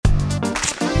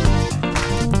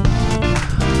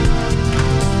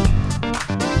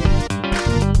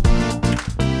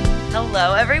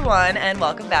everyone, and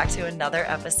welcome back to another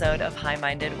episode of High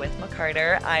Minded with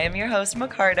McCarter. I am your host,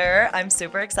 McCarter. I'm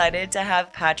super excited to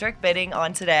have Patrick Bitting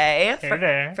on today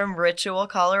from Ritual,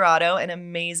 Colorado, an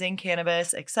amazing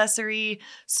cannabis accessory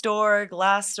store,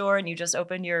 glass store, and you just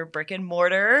opened your brick and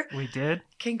mortar. We did.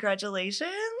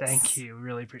 Congratulations. Thank you.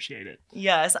 Really appreciate it.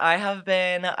 Yes, I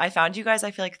found you guys,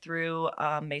 I feel like, through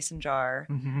Mason Jar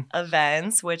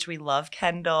events, which we love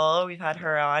Kendall. We've had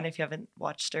her on. If you haven't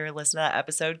watched or listened to that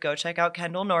episode, go check out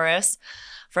Kendall Norris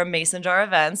from Mason Jar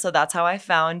events. So that's how I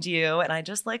found you. And I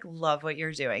just love what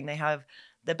you're doing. They have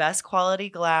the best quality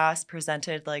glass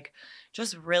presented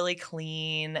just really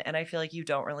clean. And I feel like you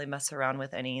don't really mess around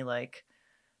with any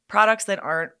products that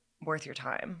aren't worth your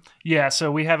time. Yeah,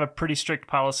 so we have a pretty strict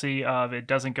policy of it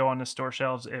doesn't go on the store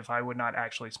shelves if I would not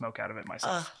actually smoke out of it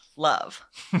myself. Love.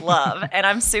 And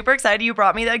I'm super excited you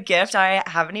brought me the gift. I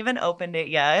haven't even opened it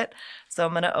yet. So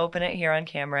I'm going to open it here on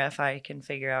camera if I can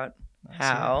figure out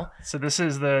how. So this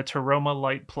is the Taroma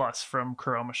Light Plus from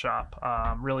Coroma Shop.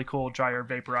 Really cool dry herb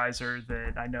vaporizer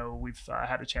that I know we've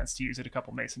had a chance to use at a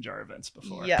couple Mason Jar events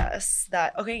before. Yes.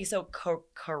 Okay, so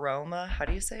Coroma, how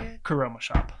do you say it? Coroma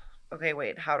Shop. Okay,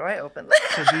 wait, how do I open this?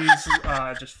 So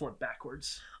these just flip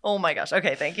backwards. Oh my gosh.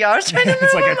 Okay, thank you. I was trying to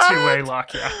It's like a two-way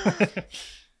lock, yeah.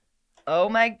 Oh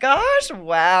my gosh.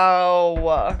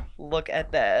 Wow. Look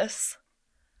at this.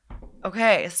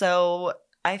 Okay, so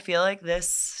I feel like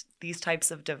these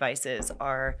types of devices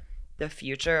are the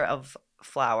future of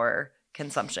flower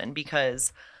consumption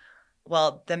because,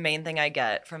 well, the main thing I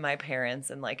get from my parents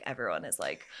and everyone is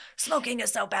smoking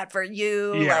is so bad for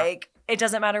you. Yeah. It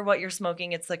doesn't matter what you're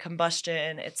smoking. It's the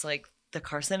combustion. It's the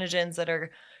carcinogens that are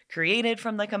created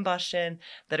from the combustion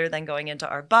that are then going into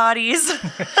our bodies.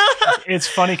 It's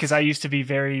funny because I used to be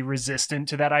very resistant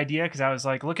to that idea because I was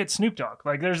like, look at Snoop Dogg.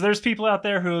 There's people out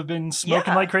there who have been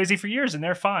smoking like crazy for years and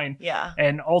they're fine. Yeah.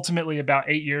 And ultimately about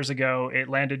 8 years ago, it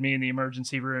landed me in the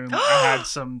emergency room. I had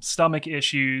some stomach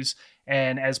issues.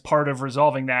 And as part of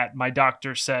resolving that, my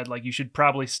doctor said, you should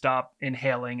probably stop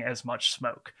inhaling as much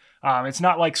smoke. It's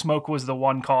not like smoke was the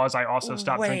one cause. I also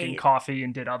stopped drinking coffee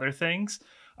and did other things.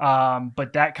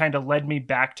 But that kind of led me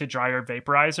back to dry herb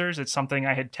vaporizers. It's something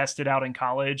I had tested out in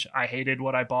college. I hated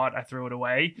what I bought. I threw it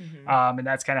away. And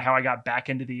that's kind of how I got back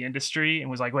into the industry and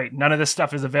was like, wait, none of this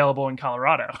stuff is available in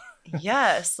Colorado.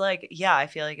 Yes. I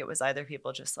feel like it was either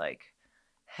people just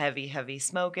heavy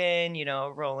smoking,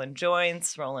 rolling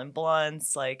joints, rolling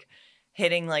blunts,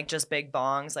 hitting just big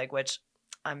bongs, which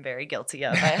I'm very guilty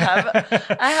of.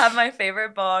 I have my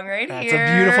favorite bong right here. It's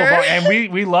a beautiful bong.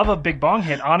 And we love a big bong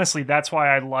hit. Honestly, that's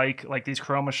why I like these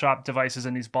Coroma Shop devices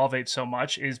and these ball vapes so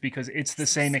much is because it's the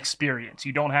same experience.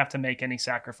 You don't have to make any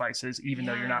sacrifices, even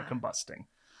though you're not combusting.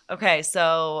 Okay,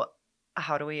 so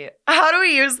how do we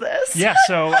use this? Yeah,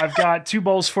 so I've got 2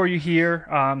 bowls for you here.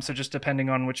 So just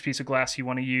depending on which piece of glass you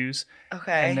want to use.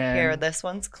 Okay, and then, here, this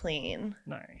one's clean.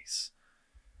 Nice.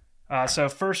 So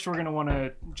first we're going to want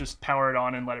to just power it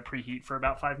on and let it preheat for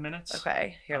about 5 minutes.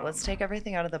 Okay, here, let's take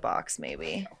everything out of the box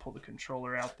maybe. I'll pull the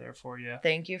controller out there for you.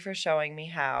 Thank you for showing me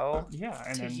how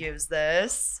to use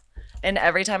this. And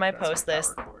every time I post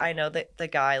this, I know that the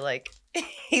guy,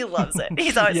 he loves it.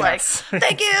 He's always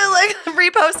thank you,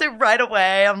 repost it right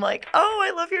away. I'm like, oh,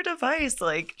 I love your device.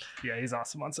 Yeah, he's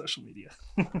awesome on social media.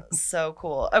 So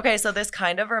cool. Okay, so this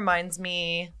kind of reminds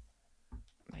me...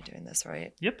 Am I doing this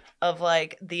right? Yep. Of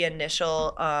the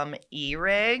initial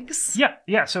e-rigs.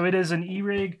 Yeah. So it is an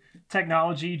e-rig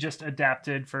technology just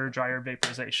adapted for dry herb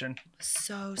vaporization.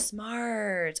 So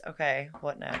smart. Okay,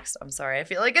 what next? I'm sorry. I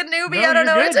feel like a newbie. I don't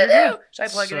know what to do. Should I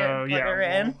plug it in? Plug her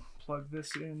in. We'll plug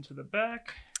this into the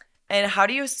back. And how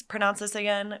do you pronounce this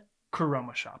again?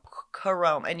 Coroma Shop.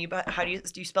 Coroma. And how do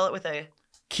you spell it with a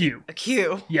Q? A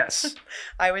Q. Yes.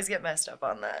 I always get messed up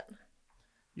on that.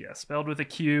 Yeah, spelled with a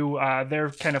Q. Their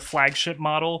kind of flagship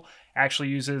model actually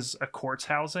uses a quartz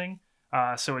housing.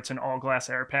 So it's an all-glass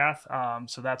air path.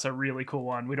 So that's a really cool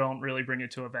one. We don't really bring it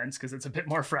to events because it's a bit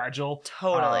more fragile.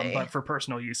 Totally. But for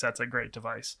personal use, that's a great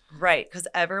device. Right, because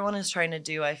everyone is trying to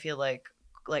do, I feel like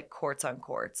quartz on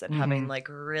quartz and having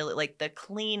really the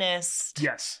cleanest.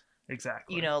 Yes.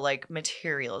 Exactly.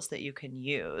 Materials that you can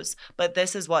use. But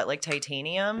this is what,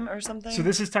 titanium or something? So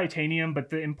this is titanium, but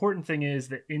the important thing is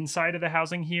the inside of the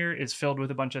housing here is filled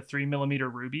with a bunch of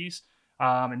 3mm rubies.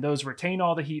 And those retain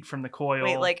all the heat from the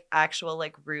coil. Wait, actual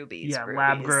rubies. Yeah, rubies.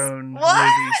 Lab-grown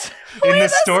What? rubies. Wait, In the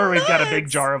store, nuts. We've got a big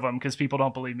jar of them because people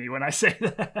don't believe me when I say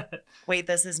that. Wait,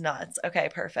 this is nuts. Okay,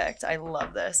 perfect. I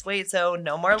love this. Wait, so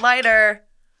no more lighter.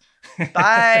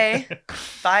 Bye.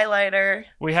 Bye, lighter.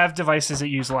 We have devices that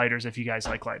use lighters if you guys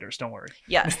like lighters. Don't worry.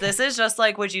 Yes, this is just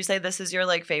like, would you say this is your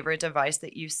like favorite device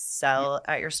that you sell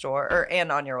at your store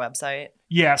and on your website?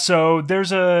 Yeah, so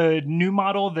there's a new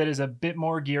model that is a bit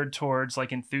more geared towards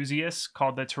like enthusiasts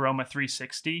called the Taroma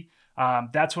 360.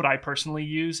 That's what I personally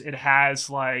use. It has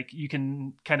like, you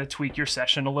can kind of tweak your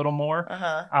session a little more.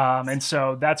 And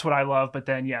so that's what I love. But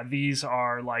then, yeah, these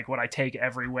are like what I take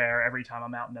everywhere, every time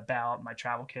I'm out and about, my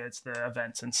travel kits, the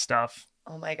events and stuff.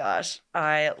 Oh my gosh,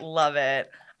 I love it.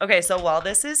 Okay, so while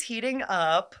this is heating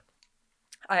up,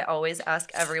 I always ask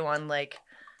everyone, like,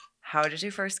 how did you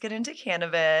first get into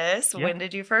cannabis? Yeah. When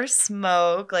did you first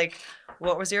smoke? Like,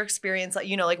 what was your experience like?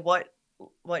 You know, like what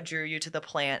drew you to the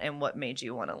plant and what made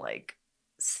you want to like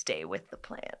stay with the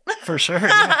plant? For sure.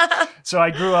 Yeah. So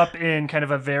I grew up in kind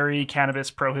of a very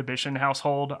cannabis prohibition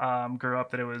household. Grew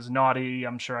up that it was naughty.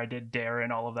 I'm sure I did dare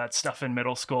and all of that stuff in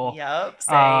middle school. Yep.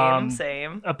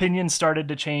 Same. Opinions started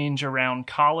to change around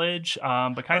college,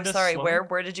 but kind of sorry, slowly.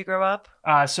 where did you grow up?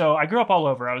 So I grew up all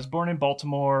over. I was born in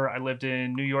Baltimore. I lived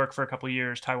in New York for a couple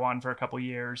years, Taiwan for a couple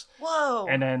years. Whoa.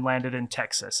 And then landed in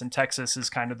Texas. And Texas is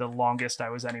kind of the longest I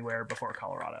was anywhere before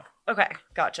Colorado. Okay,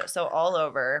 gotcha. So all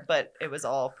over, but it was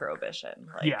all prohibition.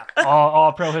 Like, yeah,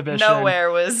 all prohibition.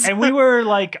 Nowhere was. And we were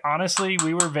like, honestly,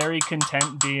 we were very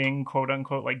content being quote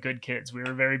unquote like good kids. We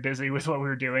were very busy with what we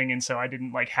were doing. And so I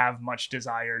didn't like have much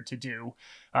desire to do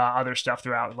other stuff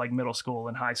throughout like middle school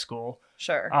and high school.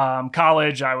 Sure.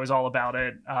 College, I was all about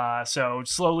it. So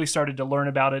slowly started to learn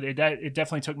about it. It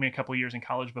definitely took me a couple years in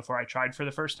college before I tried for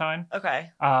the first time.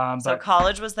 Okay. So but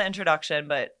college was the introduction,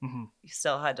 but you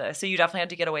still had to. So you definitely had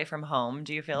to get away from home.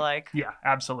 Do you feel like? Yeah,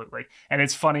 absolutely. And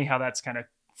it's funny how that's kind of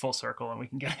full circle, and we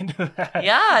can get into that.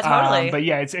 Yeah, totally. But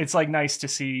yeah, it's like nice to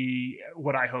see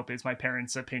what I hope is my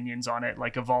parents' opinions on it,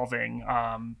 like evolving,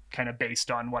 kind of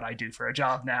based on what I do for a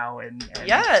job now and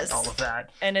yes, all of that.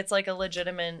 And it's like a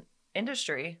legitimate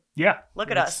industry. Yeah. Look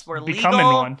at us. We're becoming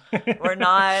legal. One. We're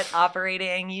not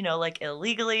operating, like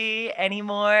illegally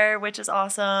anymore, which is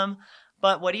awesome.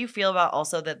 But what do you feel about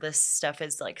also that this stuff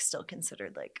is like still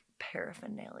considered like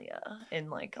paraphernalia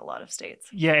in like a lot of states?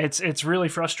 Yeah, it's really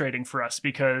frustrating for us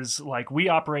because like we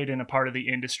operate in a part of the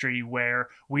industry where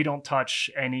we don't touch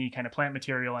any kind of plant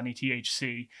material, any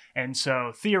THC. And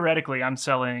so theoretically, I'm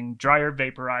selling dry herb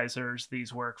vaporizers.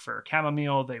 These work for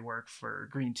chamomile. They work for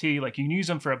green tea. Like you can use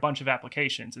them for a bunch of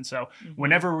applications. And so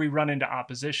whenever we run into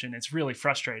opposition, it's really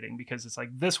frustrating because it's like,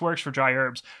 this works for dry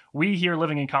herbs. We here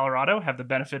living in Colorado have the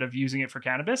benefit of using it for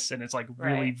cannabis. And it's like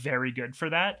really very good for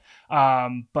that.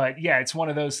 But yeah, it's one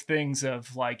of those things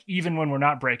of like, even when we're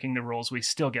not breaking the rules, we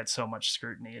still get so much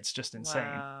scrutiny. It's just insane.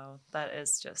 Wow. That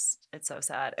is just, it's so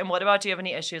sad. And what about, do you have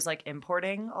any issues like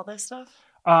importing all this stuff?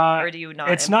 Or do you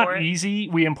not? It's import? not easy.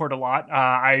 We import a lot.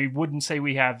 I wouldn't say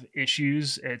we have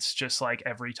issues. It's just like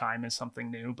every time is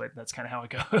something new, but that's kind of how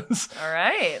it goes. All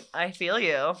right. I feel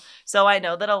you. So I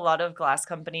know that a lot of glass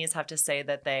companies have to say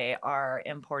that they are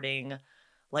importing,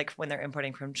 like when they're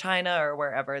importing from China or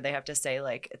wherever, they have to say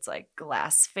like it's like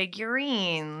glass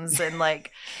figurines and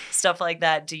like stuff like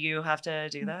that. Do you have to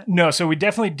do that? No, so we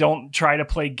definitely don't try to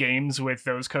play games with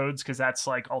those codes because that's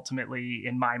like ultimately,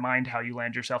 in my mind, how you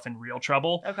land yourself in real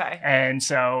trouble. Okay. And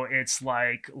so it's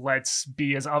like, let's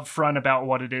be as upfront about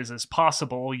what it is as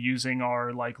possible using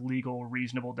our like legal,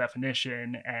 reasonable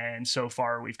definition. And so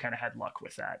far, we've kind of had luck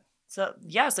with that. So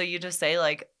yeah, so you just say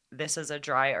like, this is a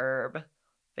dry herb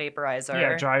vaporizer.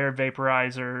 Yeah, dry herb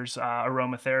vaporizers,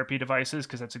 aromatherapy devices,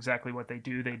 because that's exactly what they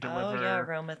do. They deliver. Oh yeah,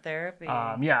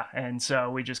 aromatherapy. Yeah, and so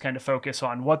we just kind of focus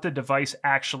on what the device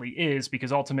actually is,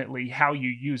 because ultimately how you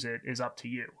use it is up to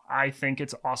you. I think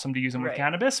it's awesome to use them with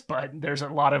cannabis, but there's a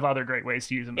lot of other great ways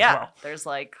to use them as well. There's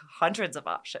like hundreds of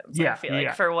options. Yeah, I feel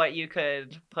like for what you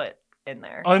could put in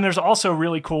there. Oh, and there's also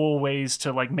really cool ways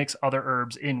to like mix other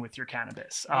herbs in with your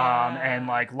cannabis, and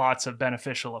like lots of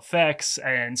beneficial effects.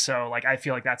 And so like I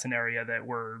feel like that's an area that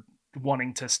we're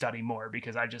wanting to study more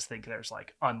because I just think there's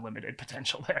like unlimited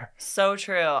potential there. So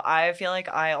true. I feel like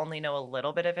I only know a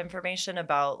little bit of information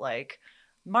about like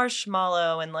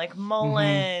marshmallow and like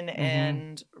mullein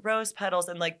and rose petals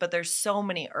and like, but there's so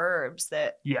many herbs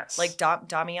that like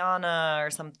Damiana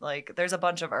or something, like there's a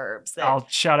bunch of herbs that I'll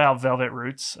shout out Velvet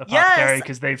Roots Apothecary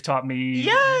because they've taught me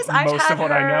most of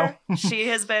what I know. She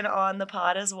has been on the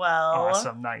pod as well.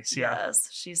 Awesome. Nice. Yeah. Yes.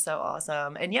 She's so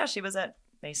awesome. And yeah, she was at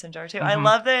Mason Jar too. I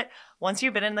love that once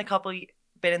you've been in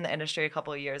the industry a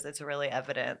couple of years, it's really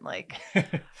evident like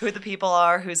who the people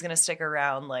are, who's going to stick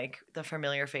around, like the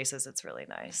familiar faces. It's really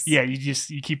nice. Yeah,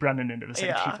 you keep running into the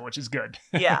same people, which is good.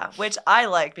 Yeah, which I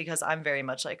like because I'm very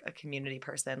much like a community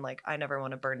person. Like I never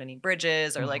want to burn any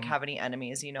bridges or like have any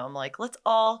enemies. I'm like, let's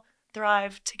all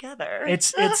thrive together.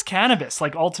 It's cannabis.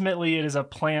 Like, ultimately, it is a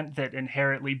plant that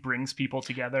inherently brings people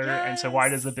together. Yes. And so why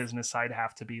does the business side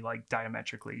have to be like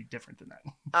diametrically different than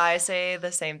that? I say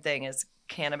the same thing as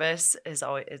cannabis is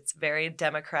always, it's very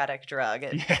democratic drug.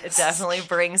 It definitely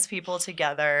brings people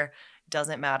together.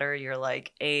 Doesn't matter your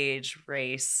like age,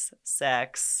 race,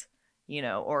 sex,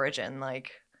 origin.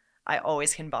 Like, I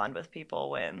always can bond with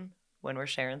people when we're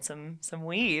sharing some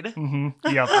weed. Mm-hmm.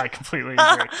 Yeah, I completely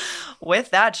agree.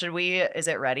 With that, is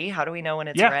it ready? How do we know when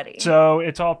it's ready? So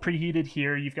it's all preheated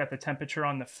here. You've got the temperature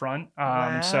on the front.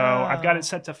 Wow. So I've got it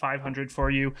set to 500 for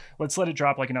you. Let's let it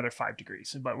drop like another 5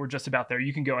 degrees, but we're just about there.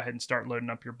 You can go ahead and start loading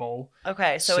up your bowl.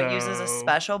 Okay, so it uses a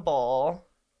special bowl,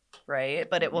 right?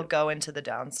 But it will go into the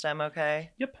downstem,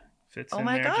 okay? Yep. Fits in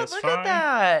there just fine. Oh my God, look at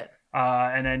that.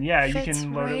 And then, you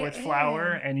can load it with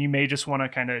flour, and you may just want to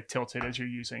kind of tilt it as you're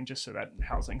using, just so that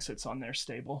housing sits on there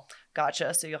stable.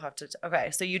 Gotcha. So you'll have to,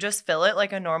 okay. So you just fill it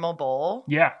like a normal bowl?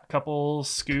 Yeah, a couple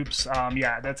scoops.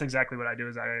 That's exactly what I do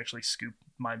is I actually scoop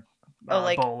my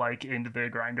bowl like into the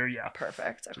grinder. Yeah.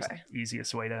 Perfect. Okay. Just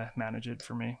easiest way to manage it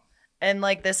for me. And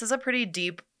like, this is a pretty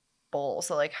deep bowl.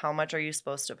 So like, how much are you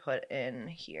supposed to put in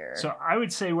here? So I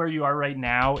would say where you are right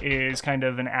now is kind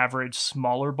of an average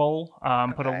smaller bowl.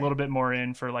 Put a little bit more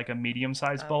in for like a medium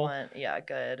sized bowl.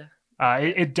 Good.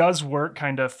 It does work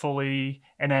kind of fully.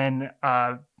 And then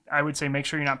I would say make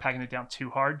sure you're not packing it down too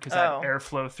hard, because that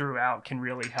airflow throughout can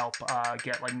really help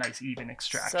get like nice even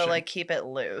extraction. So like keep it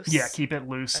loose. Yeah, keep it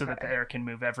loose so that the air can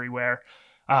move everywhere.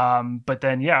 But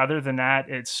then other than that,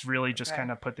 it's really just kind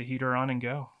of put the heater on and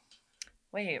go.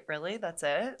 Wait, really? That's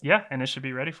it? Yeah, and it should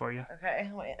be ready for you. Okay,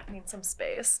 wait, I need some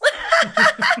space.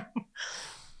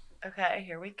 Okay,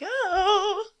 here we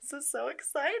go. This is so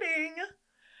exciting.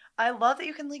 I love that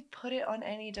you can like put it on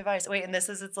any device. Wait, and this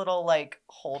is its little like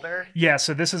holder? Yeah,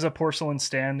 so this is a porcelain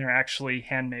stand. They're actually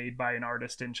handmade by an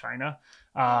artist in China.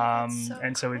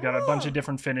 So we've got a bunch of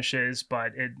different finishes,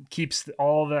 but it keeps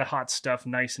all the hot stuff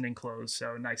nice and enclosed,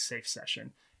 so nice safe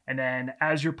session. And then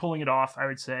as you're pulling it off, I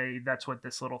would say that's what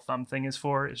this little thumb thing is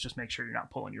for, is just make sure you're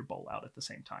not pulling your bowl out at the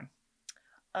same time.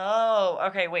 Oh,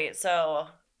 okay. Wait, so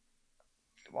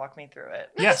walk me through it.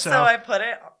 Yeah, so I put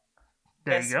it.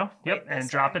 There you go. Yep, and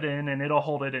drop it in, and it'll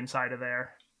hold it inside of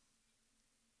there.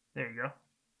 There you go.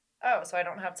 Oh, so I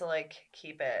don't have to like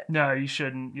keep it. No, you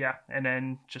shouldn't. Yeah, and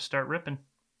then just start ripping.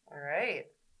 All right.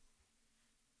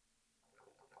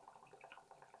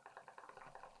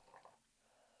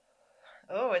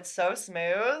 Oh, it's so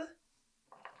smooth.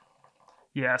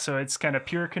 Yeah, so it's kind of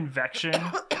pure convection.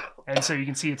 And so you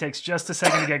can see it takes just a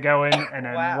second to get going. And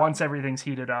then once everything's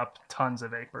heated up, tons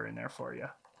of vapor in there for you.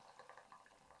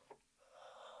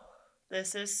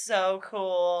 This is so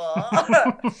cool.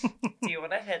 Do you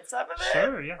want to hit some of it?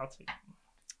 Sure, yeah, I'll take it.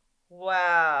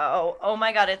 Wow. Oh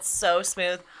my God, it's so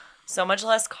smooth. So much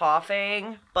less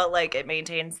coughing, but like it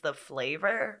maintains the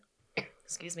flavor.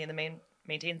 Excuse me,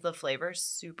 maintains the flavor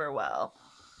super well.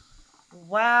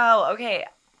 Wow. Okay.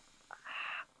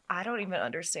 I don't even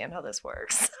understand how this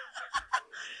works.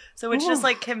 So it's just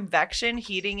like convection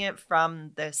heating it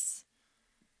from this.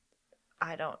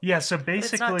 Yeah, so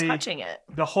basically it's not touching it.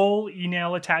 The whole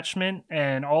e-nail attachment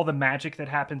and all the magic that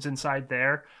happens inside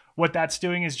there, what that's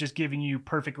doing is just giving you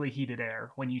perfectly heated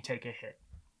air when you take a hit.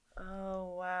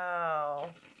 Oh, wow.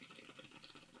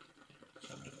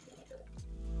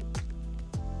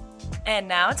 And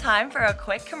now time for a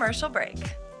quick commercial break.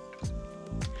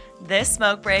 This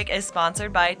smoke break is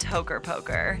sponsored by Toker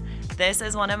Poker. This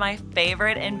is one of my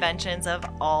favorite inventions of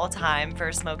all time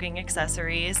for smoking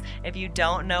accessories. If you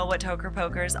don't know what Toker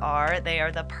Pokers are, they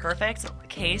are the perfect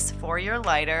case for your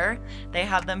lighter. They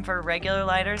have them for regular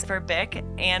lighters, for Bic,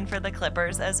 and for the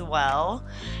clippers as well.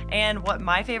 And what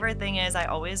my favorite thing is, I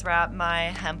always wrap my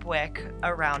hemp wick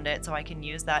around it so I can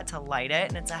use that to light it,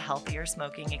 and it's a healthier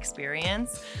smoking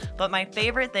experience. But my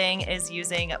favorite thing is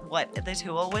using what the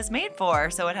tool was made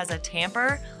for. So it has a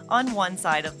tamper on one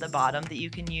side of the bottom that you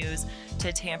can use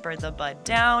to tamper the bud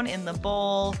down in the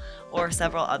bowl, or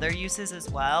several other uses as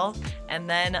well. And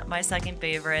then my second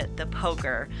favorite, the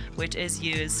poker, which is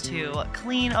used to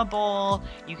clean a bowl.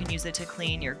 You can use it to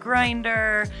clean your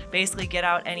grinder, basically get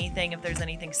out anything if there's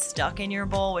anything stuck in your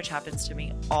bowl, which happens to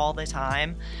me all the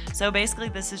time. So basically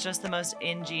this is just the most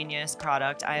ingenious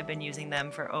product. I have been using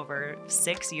them for over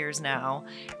 6 years now,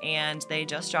 and they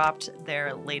just dropped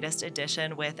their latest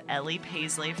edition with Ellie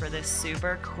Paisley for this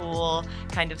super cool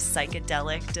kind of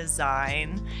psychedelic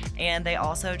design. And they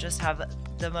also just have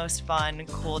the most fun,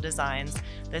 cool designs.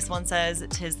 This one says,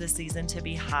 "'Tis the season to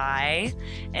be high."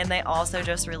 And they also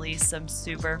just released some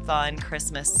super fun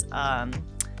Christmas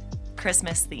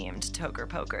Christmas themed toker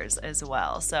pokers as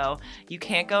well. So you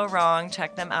can't go wrong.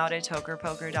 Check them out at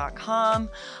tokerpoker.com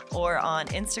or on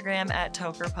Instagram at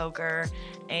tokerpoker.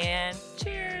 And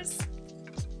cheers.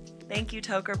 Thank you,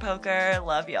 Toker Poker.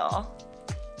 Love y'all.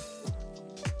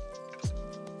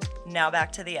 Now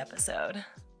back to the episode.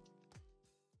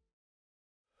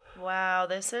 Wow,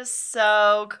 this is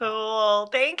so cool.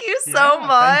 Thank you so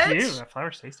much. Thank you. That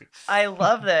flower's tasty. I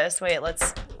love this. Wait,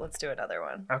 let's do another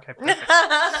one. Okay, perfect.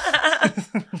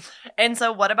 And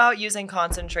so what about using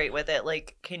concentrate with it?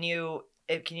 Like, can you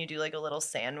do like a little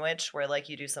sandwich where like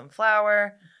you do some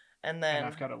flour and then... And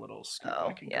I've got a little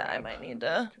scoop. I might need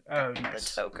to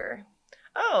nice. the toker.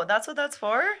 Oh, that's what that's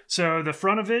for? So the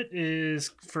front of it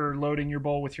is for loading your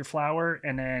bowl with your flour,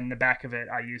 and then the back of it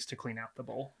I use to clean out the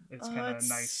bowl. It's kind of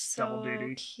nice double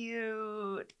duty.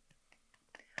 Cute.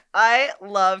 I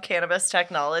love cannabis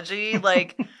technology.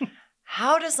 Like,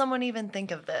 how does someone even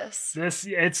think of this?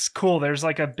 It's cool. There's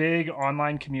like a big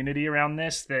online community around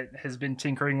this that has been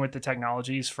tinkering with the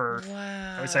technologies for,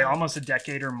 I would say, almost a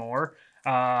decade or more.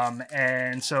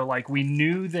 And so like we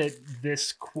knew that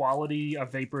this quality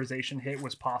of vaporization hit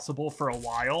was possible for a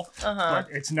while, but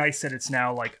it's nice that it's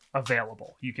now like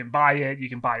available. You can buy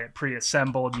it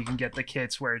pre-assembled. You can get the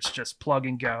kits where it's just plug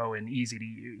and go and easy to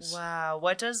use. Wow.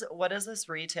 What does this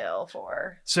retail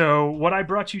for? So what I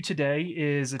brought you today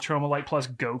is the Tromolite Plus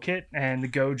Go kit, and the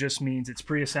Go just means it's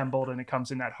pre-assembled and it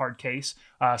comes in that hard case.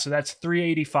 So that's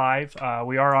 $385.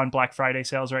 We are on Black Friday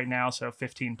sales right now, so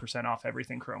 15% off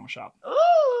everything Chroma Shop.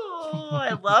 Ooh,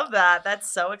 I love that. That's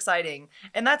so exciting.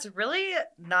 And that's really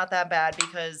not that bad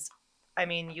because, I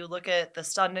mean, you look at the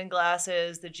Stundin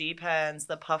glasses, the G-Pens,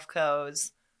 the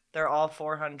Puffcos, they're all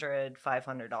 $400,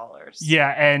 $500. Yeah,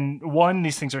 and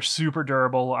these things are super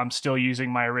durable. I'm still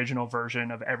using my original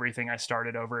version of everything I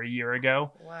started over a year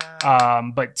ago.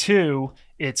 Wow. But two,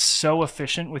 it's so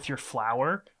efficient with your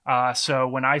flower. So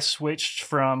when I switched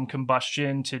from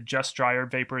combustion to just dry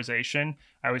herb vaporization,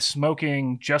 I was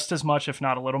smoking just as much, if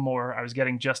not a little more. I was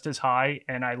getting just as high,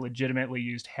 and I legitimately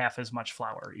used half as much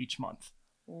flower each month.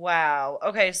 Wow.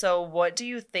 Okay, so what do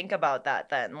you think about that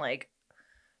then? Like,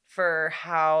 for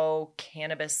how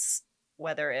cannabis,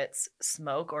 whether it's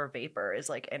smoke or vapor, is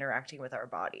like interacting with our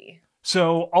body?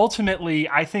 So ultimately,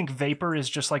 I think vapor is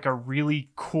just like a really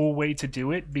cool way to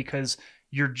do it because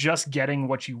you're just getting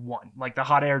what you want. Like the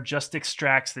hot air just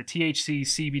extracts the THC,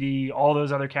 CBD, all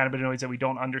those other cannabinoids that we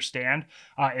don't understand.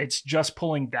 It's just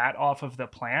pulling that off of the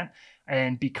plant.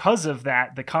 And because of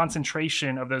that, the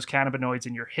concentration of those cannabinoids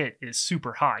in your hit is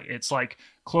super high. It's like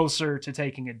closer to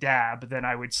taking a dab than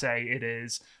I would say it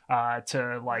is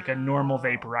to like a normal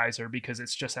vaporizer because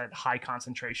it's just at high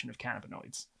concentration of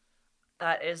cannabinoids.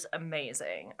 That is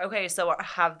amazing. Okay, so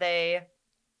have they,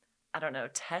 I don't know,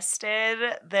 tested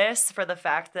this for the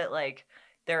fact that like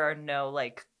there are no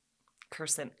like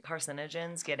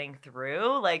carcinogens getting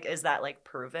through? Like, is that like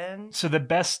proven? So the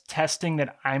best testing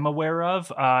that I'm aware of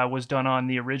was done on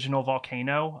the original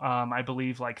volcano. I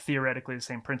believe like theoretically the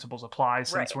same principles apply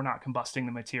since we're not combusting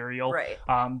the material. Right.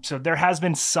 So there has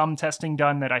been some testing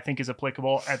done that I think is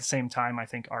applicable. At the same time, I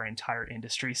think our entire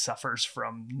industry suffers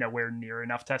from nowhere near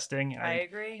enough testing. I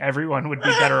agree. Everyone would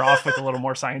be better off with a little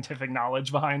more scientific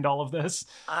knowledge behind all of this.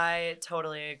 I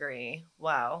totally agree.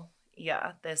 Wow.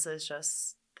 Yeah, this is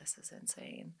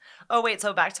insane. Oh, wait.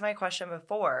 So back to my question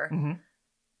before. Mm-hmm.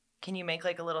 Can you make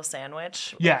like a little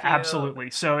sandwich? Yeah,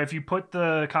 absolutely. So if you put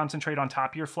the concentrate on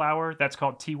top of your flour, that's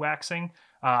called tea waxing.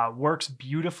 Works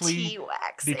beautifully. Tea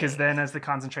waxing. Because then as the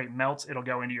concentrate melts, it'll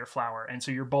go into your flour. And so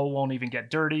your bowl won't even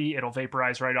get dirty. It'll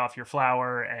vaporize right off your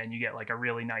flour and you get like a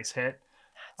really nice hit.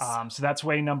 So that's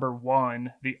way number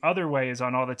one. The other way is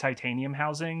on all the titanium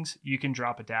housings, you can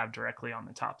drop a dab directly on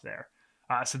the top there.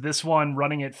 So this one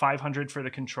running at 500 for the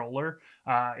controller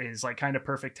is like kind of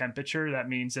perfect temperature. That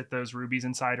means that those rubies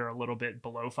inside are a little bit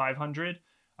below 500.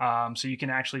 So you can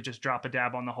actually just drop a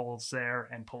dab on the holes there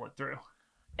and pull it through.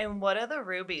 And what do the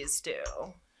rubies do?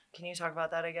 Can you talk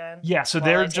about that again? Yeah, so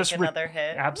they're just another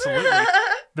hit. Absolutely.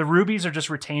 The rubies are just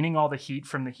retaining all the heat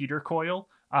from the heater coil.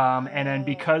 And then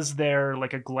because they're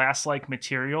like a glass-like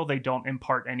material, they don't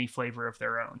impart any flavor of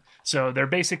their own. So they're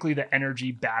basically the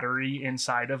energy battery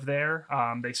inside of there.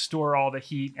 They store all the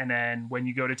heat, and then when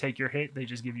you go to take your hit, they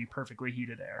just give you perfectly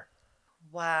heated air.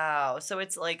 Wow. So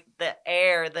it's like the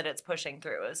air that it's pushing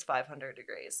through is 500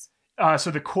 degrees.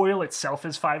 So the coil itself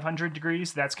is 500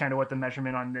 degrees. That's kind of what the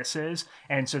measurement on this is.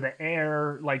 And so the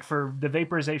air, like for the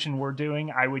vaporization we're doing,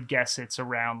 I would guess it's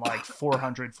around like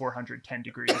 400, 410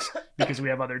 degrees because we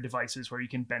have other devices where you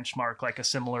can benchmark like a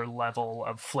similar level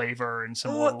of flavor and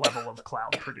similar level of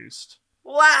cloud produced.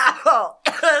 Wow.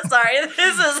 Sorry,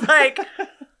 this is like...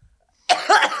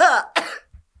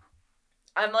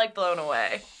 I'm like blown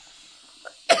away.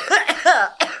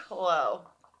 Whoa.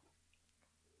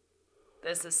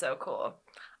 This is so cool.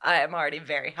 I am already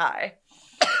very high.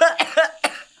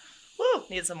 Woo,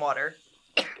 need some water.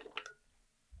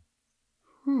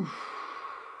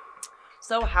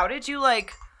 So how did you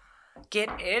like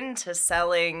get into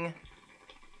selling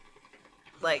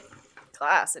like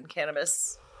glass and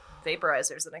cannabis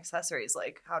vaporizers and accessories?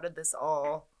 Like how did this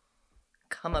all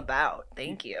come about?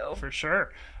 Thank you. For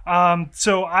sure.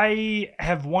 So I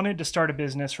have wanted to start a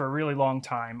business for a really long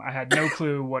time. I had no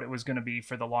clue what it was going to be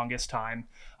for the longest time.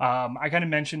 I kind of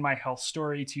mentioned my health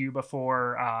story to you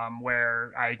before,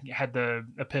 where I had the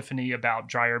epiphany about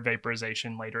dryer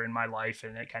vaporization later in my life,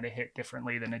 and it kind of hit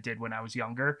differently than it did when I was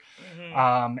younger.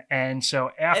 And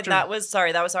so after that was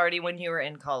already when you were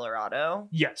in Colorado.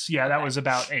 Yes, yeah, that was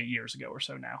about 8 years ago or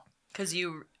so now. Because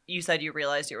you said you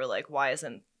realized you were like, why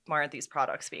aren't these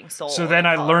products being sold? So then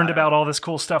I learned about all this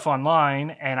cool stuff online,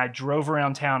 and I drove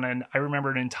around town, and I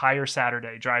remember an entire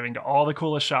Saturday driving to all the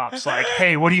coolest shops like,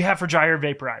 hey, what do you have for dryer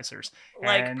vaporizers?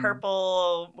 Like and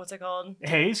Purple, what's it called?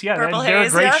 Haze, yeah, Purple they're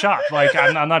Haze, a great yeah. shop. Like,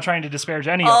 I'm not trying to disparage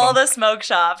any of them. All the smoke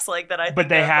shops like that. But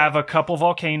they have a couple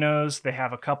Volcanoes, they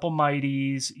have a couple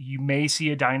Mighties. You may see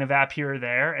a Dynavap here or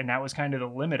there, and that was kind of the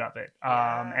limit of it.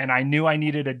 And I knew I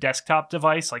needed a desktop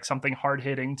device, like something hard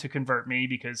hitting to convert me,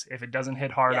 because if it doesn't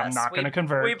hit hard, I'm not going to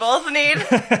convert. We both need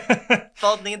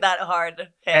that hard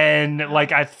hit. And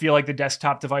like I feel like the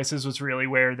desktop devices was really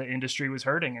where the industry was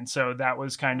hurting, and so that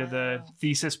was kind of the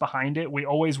thesis behind it. We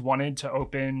always wanted to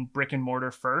open brick and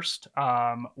mortar first.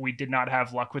 We did not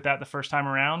have luck with that the first time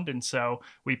around, and so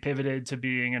we pivoted to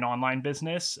being an online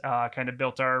business. Kind of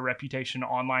built our reputation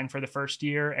online for the first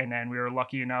year, and then we were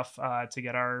lucky enough to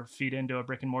get our feet into a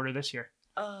brick and mortar this year.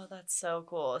 Oh, that's so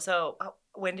cool. So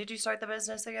when did you start the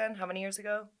business again? How many years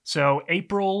ago? So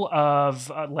April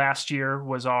of last year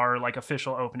was our like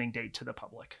official opening date to the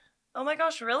public. Oh my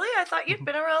gosh, really? I thought you'd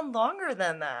been around longer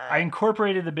than that. I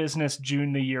incorporated the business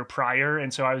June the year prior,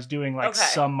 and so I was doing like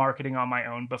some marketing on my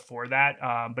own before that.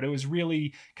 But it was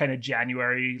really kind of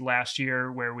January last year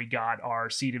where we got our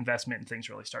seed investment and things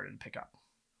really started to pick up.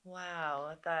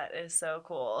 Wow, that is so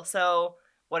cool. So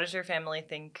what does your family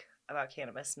think about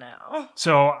cannabis now?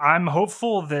 So I'm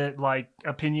hopeful that like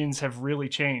opinions have really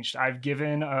changed. I've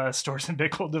given a Stores and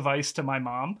Bickle device to my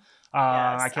mom.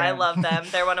 Yes, I love them.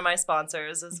 They're one of my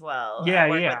sponsors as well. Yeah, I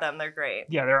work with them. They're great.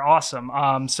 Yeah, they're awesome.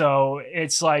 So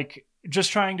it's like just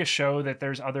trying to show that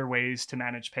there's other ways to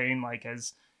manage pain. Like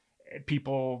as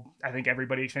people, I think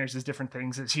everybody experiences different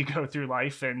things as you go through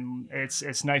life, and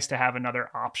it's nice to have another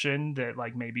option that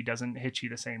like maybe doesn't hit you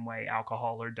the same way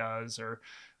alcohol or does or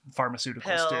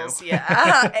pharmaceuticals Pills, do.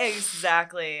 Yeah,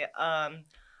 exactly.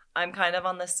 I'm kind of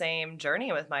on the same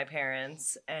journey with my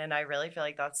parents, and I really feel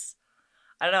like that's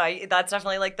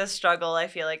definitely like the struggle, I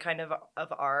feel like, kind of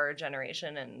our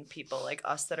generation and people like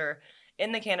us that are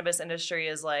in the cannabis industry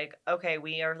is like, okay,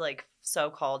 we are like so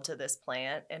called to this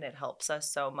plant and it helps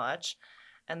us so much.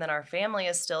 And then our family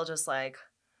is still just like,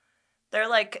 they're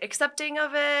like accepting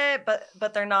of it,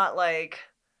 but they're not like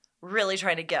really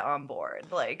trying to get on board.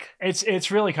 Like it's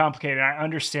really complicated. I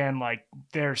understand like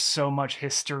there's so much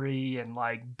history and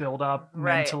like build up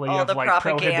mentally of like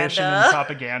prohibition and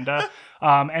propaganda.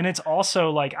 And it's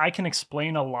also like I can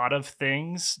explain a lot of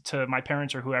things to my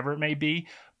parents or whoever it may be,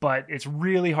 but it's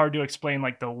really hard to explain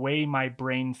like the way my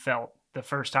brain felt the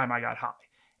first time I got high.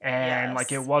 And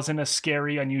like it wasn't a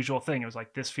scary, unusual thing. It was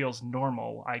like, this feels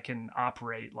normal. I can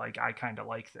operate like I kind of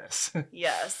like this.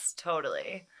 Yes,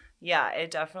 totally. Yeah, it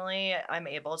definitely, I'm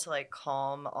able to like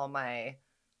calm all my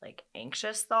like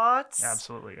anxious thoughts.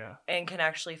 Absolutely, yeah. And can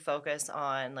actually focus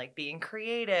on like being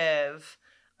creative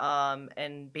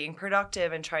and being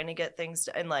productive and trying to get things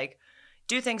and like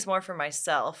do things more for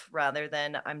myself rather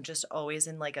than I'm just always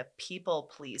in like a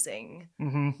people pleasing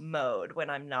mode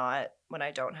when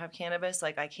I don't have cannabis.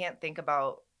 Like I can't think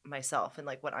about myself and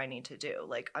like what I need to do.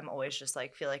 Like I'm always just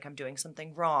like feel like I'm doing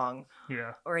something wrong.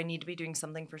 Yeah. Or I need to be doing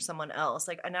something for someone else.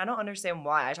 Like, and I don't understand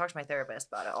why. I talk to my therapist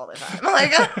about it all the time.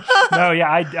 Like no,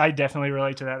 yeah, I definitely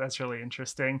relate to that. That's really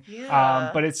interesting. Yeah.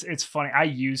 But it's funny. I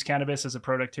use cannabis as a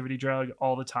productivity drug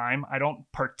all the time. I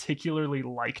don't particularly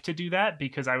like to do that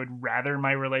because I would rather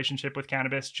my relationship with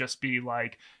cannabis just be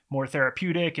like more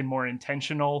therapeutic and more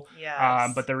intentional.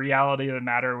 Yes. But the reality of the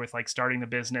matter with like starting the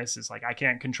business is like I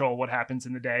can't control what happens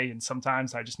in the day, and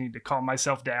sometimes I just need to calm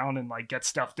myself down and like get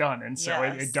stuff done. And so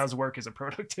it does work as a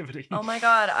productivity. Oh my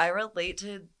God, I relate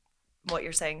to what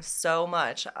you're saying so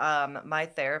much. My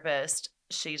therapist,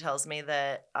 she tells me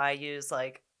that I use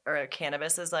like or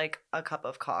cannabis is like a cup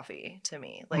of coffee to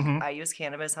me. Like Mhm. I use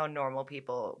cannabis how normal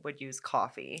people would use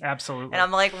coffee. And Absolutely.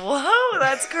 I'm like, whoa,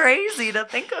 that's crazy to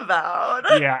think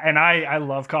about. Yeah, and I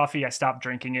love coffee. I stopped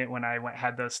drinking it when I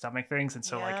had those stomach things, and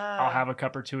so like I'll Yeah. have a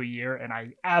cup or two a year, and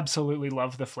I absolutely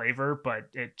love the flavor, but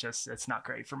it's not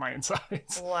great for my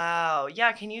insides. Wow.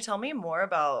 Yeah. Can you tell me more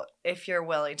about, if you're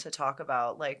willing to talk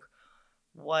about, like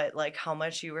what, like how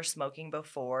much you were smoking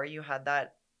before you had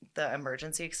the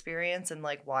emergency experience, and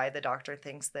like why the doctor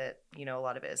thinks that, a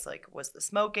lot of it is like, was the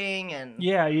smoking and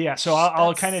Yeah, yeah. So I'll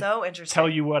that's kind of so tell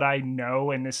interesting. you what I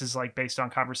know, and this is like based on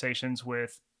conversations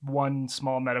with one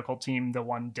small medical team the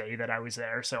one day that I was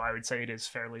there. So I would say it is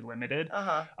fairly limited.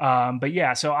 Uh huh. But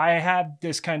yeah, so I had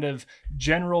this kind of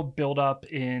general buildup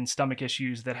in stomach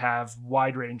issues that have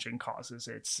wide ranging causes.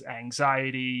 It's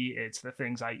anxiety, it's the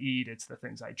things I eat, it's the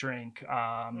things I drink,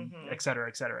 Mm-hmm. et cetera,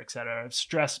 et cetera, et cetera.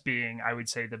 Stress being, I would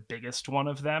say, the biggest one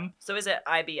of them. So is it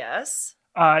IBS?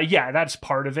 Yeah, that's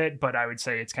part of it, but I would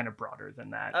say it's kind of broader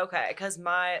than that. Okay, because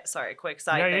sorry, quick Yeah,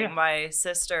 side yeah, thing. yeah.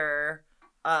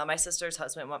 My sister's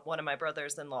husband, one of my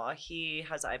brothers-in-law, he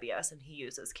has IBS and he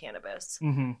uses cannabis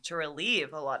Hmm. to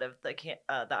relieve a lot of the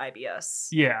IBS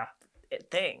Yeah.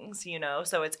 things.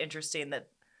 So it's interesting that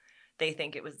they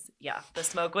think it was, the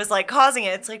smoke was like causing it.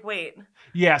 It's like, wait,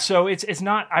 Yeah, so it's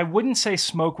not. I wouldn't say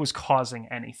smoke was causing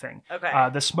anything. okay,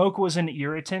 The smoke was an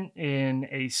irritant in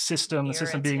a system. The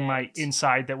system being my irritant,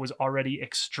 inside that was already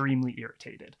extremely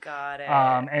irritated. got it.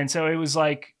 And so it was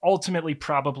like ultimately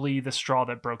probably the straw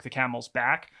that broke the camel's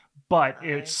back. But I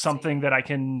it's something see. that I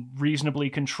can reasonably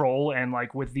control, and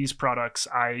like with these products,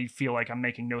 I feel like I'm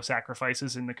making no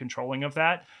sacrifices in the controlling of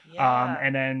that. Yeah.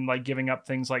 And then like giving up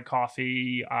things like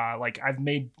coffee, like I've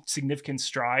made significant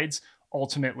strides.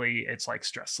 Ultimately it's like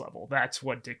stress level, that's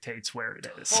what dictates where it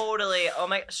is. Totally. Oh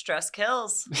my, stress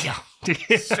kills. Yeah.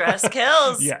 Stress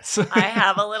kills. Yes. I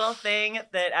have a little thing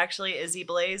that actually Izzy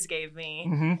Blaze gave me.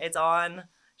 Hmm. It's on.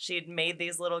 She'd made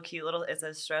these little cute little. It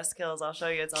says stress kills. I'll show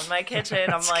you. It's on my kitchen.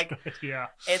 I'm That's like, good. Yeah.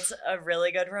 it's a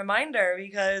really good reminder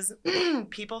because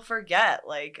people forget,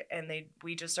 like, and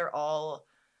we just are all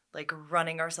like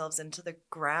running ourselves into the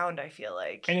ground. I feel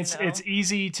like, And it's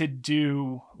easy to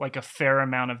do like a fair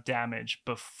amount of damage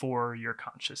before you're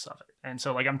conscious of it. And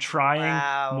so like I'm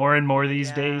trying more Wow. and more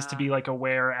these days to Yeah. be like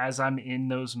aware as I'm in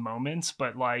those moments,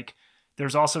 but like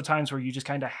there's also times where you just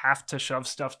kind of have to shove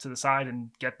stuff to the side and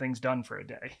get things done for a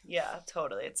day. Yeah.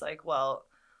 Totally. It's like, well,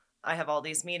 I have all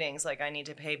these meetings. Like, I need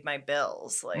to pay my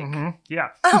bills. Like, Yeah.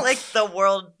 like the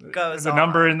world goes The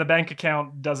number in on. the bank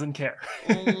account doesn't care.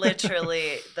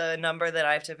 Literally, the number that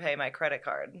I have to pay my credit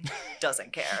card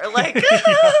doesn't care. Like,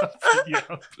 Yep,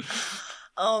 yep.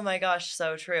 oh my gosh,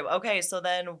 so true. Okay, so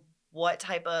then what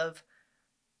type of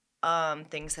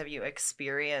things have you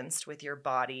experienced with your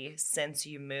body since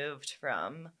you moved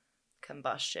from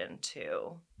combustion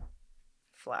to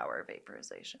flower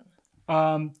vaporization?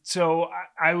 So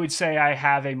I would say I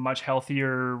have a much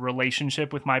healthier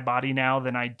relationship with my body now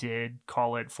than I did,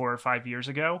 call it 4 or 5 years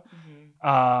ago.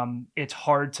 Mm-hmm. It's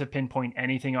hard to pinpoint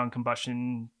anything on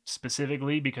combustion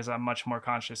specifically because I'm much more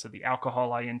conscious of the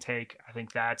alcohol I intake. I think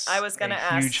I that's was a gonna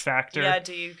huge ask, factor. yeah,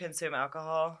 do you consume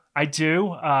alcohol? I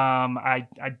do. I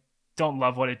don't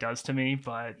love what it does to me,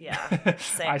 but Yeah,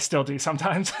 same. I still do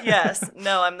sometimes. Yes.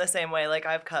 No, I'm the same way. Like,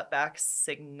 I've cut back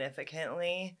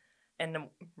significantly and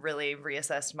really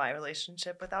reassessed my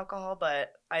relationship with alcohol,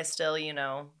 but I still,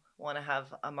 want to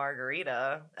have a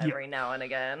margarita Yeah. every now and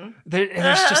again.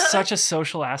 There's just such a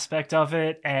social aspect of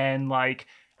it, and like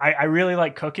I really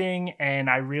like cooking, and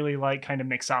I really like kind of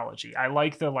mixology. I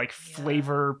like the like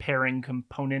flavor pairing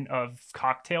component of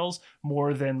cocktails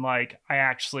more than like I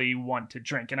actually want to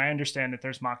drink. And I understand that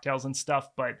there's mocktails and stuff,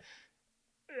 but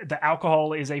the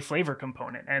alcohol is a flavor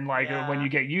component, and like when Yeah, you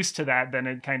get used to that, then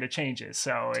it kind of changes.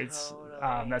 So it's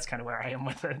totally. that's kind of where I am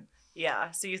with it.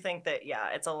 Yeah. So you think that,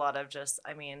 it's a lot of just,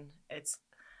 I mean, it's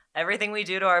everything we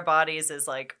do to our bodies is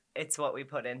like, it's what we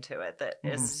put into it that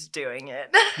Mhm. is doing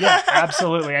it. Yeah,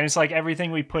 absolutely. And it's like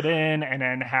everything we put in, and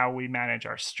then how we manage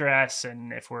our stress,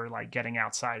 and if we're like getting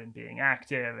outside and being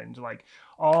active, and like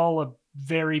all a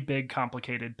very big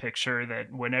complicated picture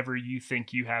that whenever you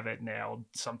think you have it nailed,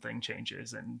 something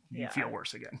changes and you feel Yeah.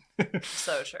 worse again.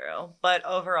 So true. But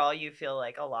overall, you feel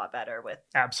like a lot better with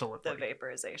the Absolutely.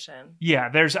 vaporization. Yeah,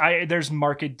 there's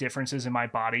marked differences in my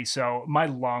body, so my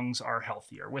lungs are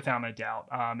healthier without a doubt.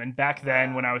 And back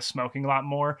then, when I Wow. was smoking a lot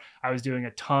more, I was doing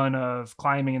a ton of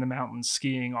climbing in the mountains,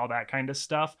 skiing, all that kind of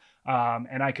stuff,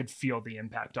 and I could feel the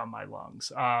impact on my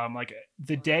lungs. Like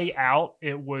the day out,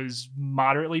 it was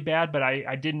moderately bad, but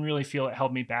I didn't really feel it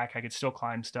held me back. I could still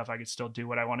climb stuff. I could still do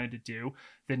what I wanted to do.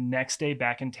 the next day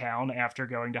back in town after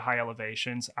going to high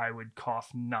elevations, I would cough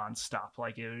nonstop.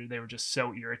 Like they were just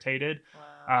so irritated.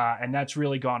 Wow. And that's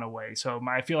really gone away. So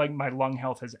I feel like my lung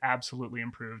health has absolutely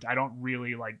improved. I don't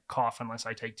really like cough unless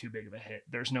I take too big of a hit.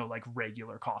 There's no like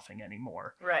regular coughing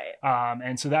anymore. Right.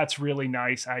 And so that's really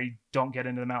nice. I don't get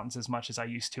into the mountains as much as I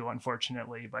used to,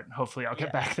 unfortunately, but hopefully I'll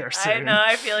get back there soon. I know.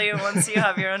 I feel you. Once you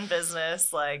have your own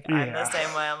business, like I'm the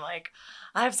same way. I'm like,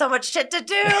 I have so much shit to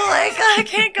do. Like I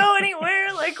can't go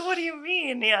anywhere. Like, what do you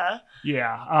mean? Yeah.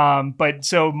 Yeah. But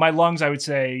so my lungs, I would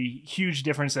say huge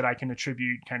difference that I can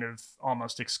attribute kind of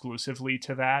almost exclusively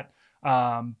to that.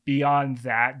 Beyond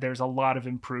that, there's a lot of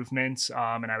improvements.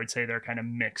 And I would say they're kind of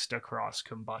mixed across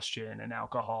combustion and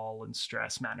alcohol and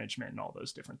stress management and all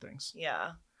those different things.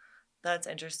 Yeah. That's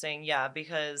interesting. Yeah.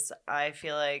 Because I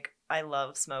feel like I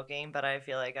love smoking, but I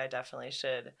feel like I definitely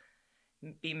should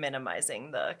be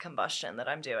minimizing the combustion that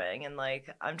I'm doing. And like,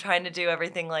 I'm trying to do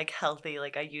everything like healthy.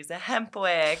 Like I use a hemp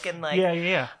wick and like,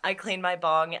 Yeah. I clean my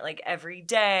bong like every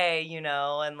day, you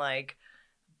know, and like,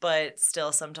 but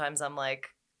still sometimes I'm like,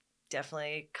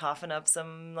 definitely coughing up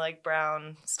some like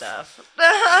brown stuff.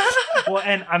 Well,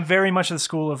 and I'm very much of the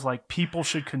school of like people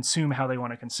should consume how they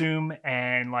want to consume.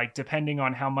 And like depending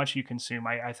on how much you consume,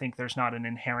 I think there's not an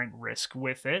inherent risk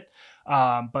with it.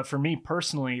 But for me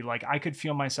personally, like I could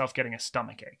feel myself getting a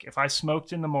stomach ache. If I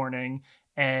smoked in the morning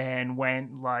and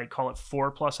went like call it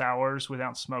 4+ hours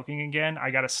without smoking again,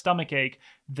 I got a stomach ache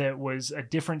that was a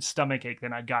different stomach ache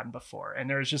than I'd gotten before. And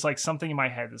there was just like something in my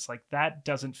head that's like, that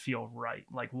doesn't feel right.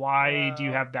 Like, why do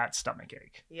you have that stomach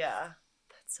ache? Yeah.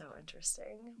 That's so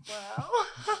interesting. Wow.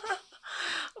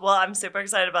 Well, I'm super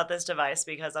excited about this device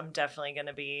because I'm definitely going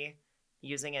to be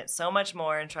using it so much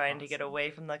more and trying to get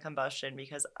away from the combustion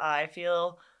because I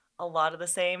feel a lot of the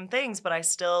same things, but I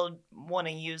still want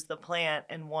to use the plant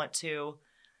and want to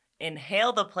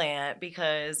inhale the plant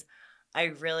because I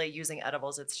really using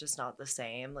edibles, it's just not the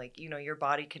same. Like, you know, your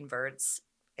body converts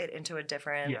it into a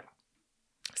different,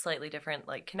 slightly different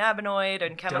like cannabinoid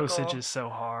and chemical. Dosage is so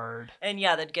hard. And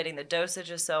yeah, that getting the dosage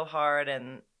is so hard.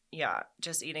 And yeah,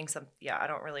 just eating I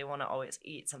don't really want to always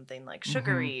eat something like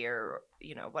sugary or,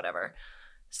 you know, whatever.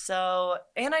 So,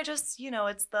 and I just, you know,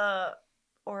 it's the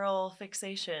oral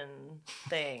fixation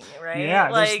thing, right? Yeah,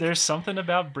 like there's something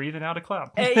about breathing out a cloud.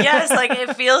 Yes, like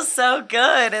it feels so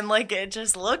good and like it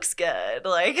just looks good.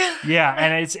 Like yeah,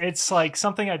 and it's like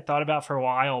something I'd thought about for a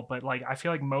while, but like I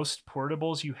feel like most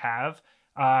portables you have,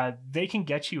 they can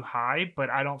get you high, but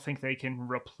I don't think they can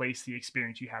replace the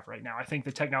experience you have right now. I think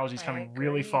the technology is coming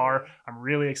really far. I'm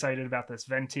really excited about this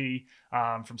Venti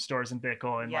from Stores and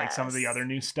Bickle and like some of the other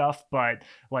new stuff. But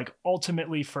like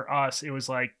ultimately for us, it was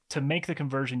like to make the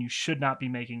conversion, you should not be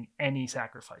making any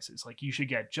sacrifices. Like you should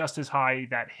get just as high.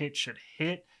 That hit should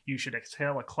hit. You should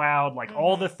exhale a cloud, like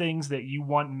all the things that you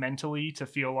want mentally to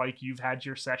feel like you've had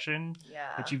your session,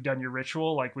 that you've done your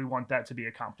ritual. Like we want that to be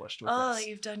accomplished with this.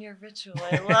 You've done your ritual.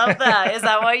 I love that. Is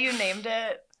that why you named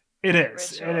it? It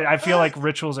is. I feel like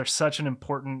rituals are such an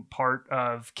important part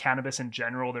of cannabis in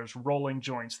general. There's rolling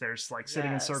joints. There's like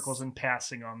sitting in circles and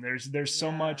passing them. There's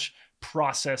so much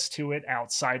process to it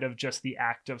outside of just the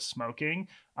act of smoking.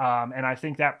 And I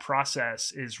think that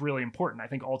process is really important. I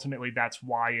think ultimately that's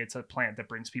why it's a plant that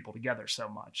brings people together so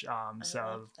much.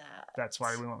 So that's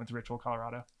why we went with Ritual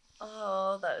Colorado.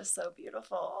 Oh, that is so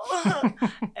beautiful.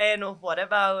 And what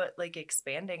about like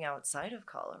expanding outside of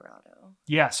Colorado?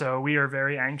 Yeah, so we are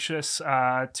very anxious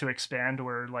to expand.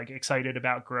 We're like excited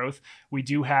about growth. We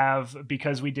do have,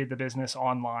 because we did the business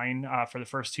online for the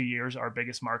first 2 years, our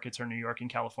biggest markets are New York and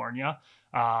California.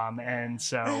 And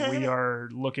so we are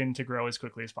looking to grow as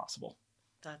quickly as possible.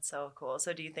 That's so cool.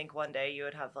 So do you think one day you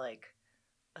would have like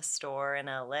a store in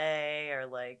LA or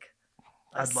like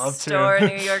I'd love store to.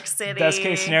 in New York City? Best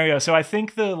case scenario. So I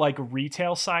think the like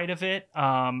retail side of it,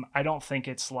 I don't think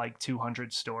it's like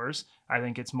 200 stores. I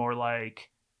think it's more like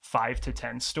 5 to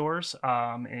 10 stores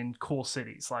in cool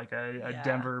cities, like a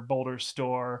Denver Boulder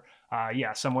store.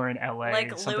 Somewhere in LA.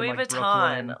 Like Louis like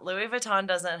Vuitton. Brooklyn. Louis Vuitton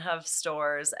doesn't have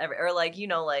stores or like, you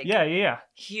know, like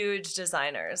huge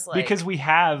designers. Like because we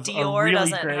have Dior a really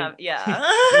doesn't great, have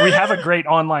we have a great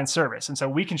online service, and so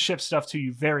we can ship stuff to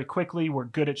you very quickly. We're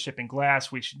good at shipping glass.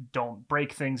 We don't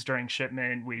break things during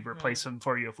shipment. We replace them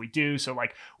for you if we do. So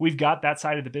like we've got that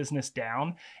side of the business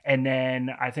down. And then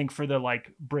I think for the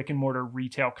like brick and mortar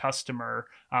retail customer,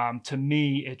 to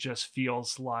me it just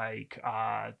feels like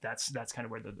that's kind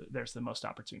of where there's the most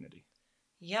opportunity.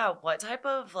 Yeah. What type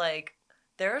of like,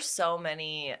 there are so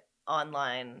many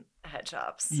online head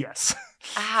shops. Yes.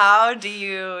 How do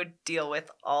you deal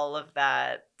with all of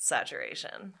that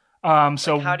saturation?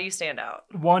 So how do you stand out?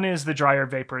 one is the dry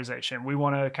herb vaporization. We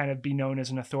want to kind of be known as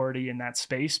an authority in that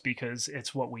space because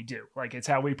it's what we do. Like it's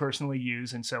how we personally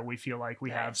use. And so we feel like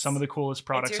we have some of the coolest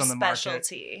products on the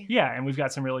specialty. market. Yeah. And we've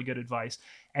got some really good advice.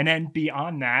 And then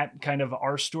beyond that, kind of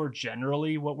our store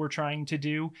generally, what we're trying to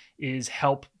do is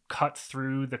help cut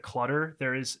through the clutter.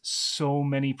 There is so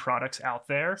many products out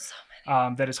there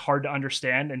that is hard to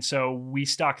understand. And so we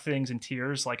stock things in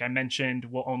tiers. Like I mentioned,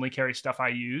 we'll only carry stuff I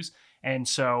use. And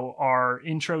so our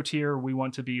intro tier, we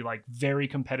want to be like very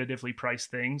competitively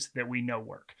priced things that we know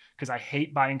work. Because I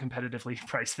hate buying competitively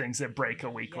priced things that break a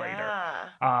week later.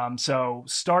 So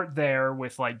start there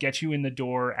with like get you in the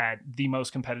door at the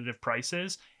most competitive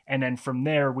prices. And then from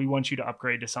there, we want you to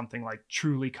upgrade to something like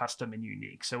truly custom and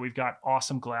unique. So we've got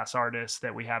awesome glass artists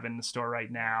that we have in the store right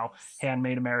now,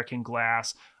 handmade American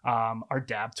glass. Our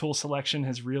dab tool selection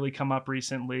has really come up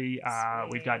recently.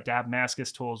 We've got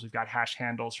Damascus tools. We've got hash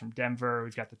handles from Denver.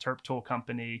 We've got the Terp Tool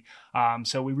Company.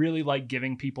 So we really like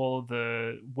giving people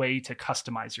the way to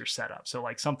customize your setup. So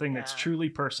like something that's truly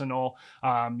personal.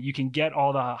 You can get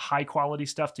all the high quality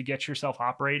stuff to get yourself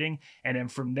operating. And then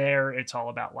from there, it's all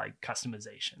about like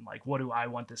customization. Like, what do I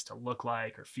want this to look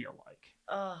like or feel like?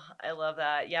 Oh, I love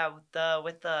that. Yeah,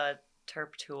 with the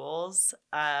Terp tools,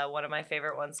 one of my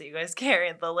favorite ones that you guys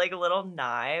carry, the like little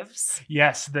knives.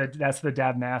 Yes, that's the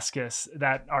Damascus.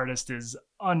 That artist is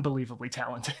unbelievably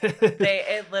talented.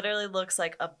 It literally looks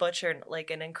like a butcher, like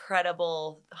an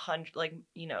incredible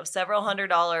several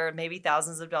 $100, maybe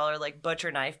thousands of dollar like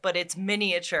butcher knife, but it's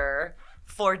miniature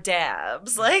for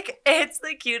dabs. Like it's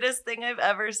the cutest thing I've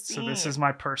ever seen. So this is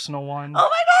my personal one. Oh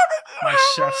my god, my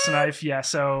chef's knife. Yeah,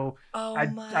 so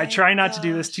I try not to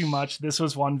do this too much. This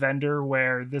was one vendor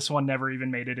where this one never even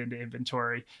made it into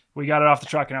inventory. We got it off the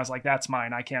truck and I was like, that's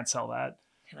mine. I can't sell that.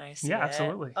 Can I see it? Yeah,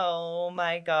 absolutely. Oh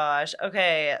my gosh.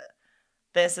 Okay.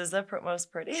 This is the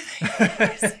most pretty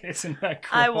thing. Isn't that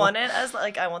cool? I want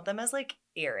them as like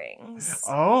earrings.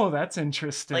 Oh, that's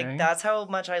interesting. Like that's how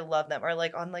much I love them. Or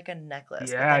like on like a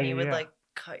necklace. Yeah, but then you would like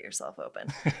cut yourself open.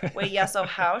 Wait, yeah. So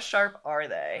how sharp are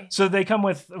they? So they come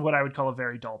with what I would call a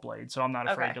very dull blade. So I'm not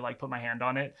afraid to like put my hand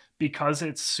on it because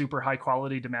it's super high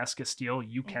quality Damascus steel.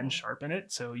 You can sharpen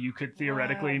it. So you could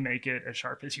theoretically make it as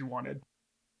sharp as you wanted.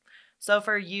 So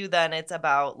for you then it's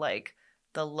about like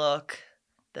the look,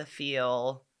 the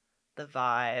feel, the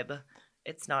vibe.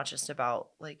 It's not just about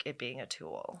like it being a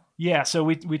tool. Yeah. So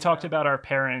we talked about our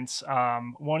parents.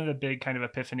 One of the big kind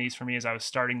of epiphanies for me as I was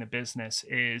starting the business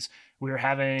is we were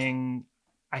having,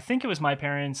 I think it was my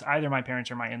parents, either my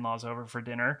parents or my in-laws over for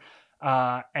dinner.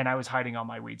 And I was hiding all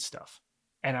my weed stuff.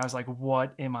 And I was like,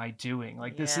 what am I doing?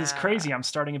 Like, this is crazy. I'm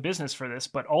starting a business for this.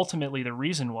 But ultimately the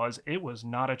reason was it was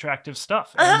not attractive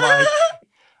stuff. And like,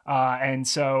 and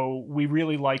so we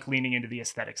really like leaning into the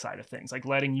aesthetic side of things, like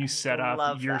letting you set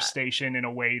up your station in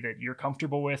a way that you're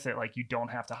comfortable with it. Like you don't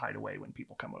have to hide away when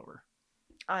people come over.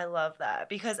 I love that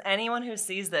because anyone who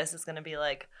sees this is going to be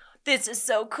like, this is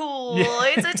so cool.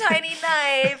 It's a tiny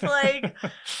knife. Like,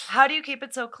 how do you keep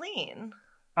it so clean?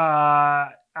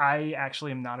 I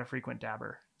actually am not a frequent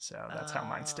dabber. So that's how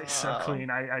mine stays so clean.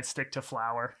 I stick to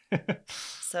flour.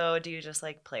 So do you just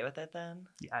like play with it then?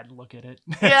 Yeah, I'd look at it.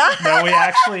 Yeah. No, we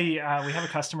actually, we have a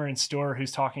customer in store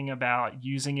who's talking about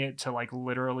using it to like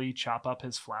literally chop up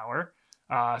his flour.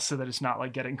 So that it's not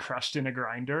like getting crushed in a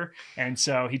grinder. And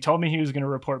so he told me he was going to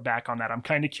report back on that. I'm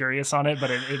kind of curious on it,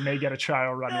 but it may get a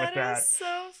trial run with that. That is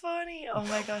so funny. Oh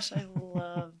my gosh, I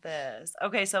love this.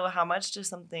 Okay, so how much do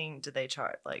they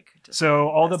charge? So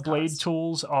all the blade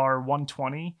tools are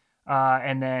 $120.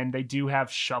 And then they do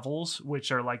have shovels,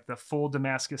 which are like the full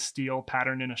Damascus steel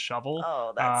pattern in a shovel.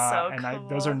 Oh, that's so cool. And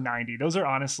those are $90. Those are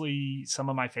honestly some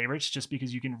of my favorites just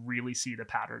because you can really see the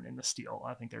pattern in the steel.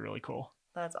 I think they're really cool.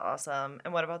 That's awesome.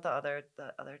 And what about the other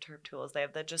Terp tools? They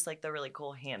have just like the really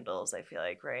cool handles, I feel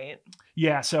like, right?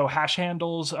 Yeah. So Hash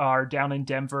Handles are down in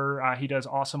Denver. He does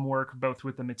awesome work both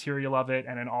with the material of it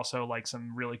and then also like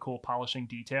some really cool polishing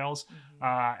details.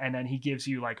 Mm-hmm. And then he gives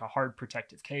you like a hard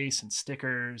protective case and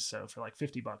stickers. So for like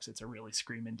 $50, it's a really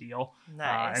screaming deal.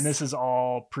 Nice. And this is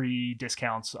all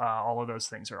pre-discounts. All of those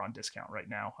things are on discount right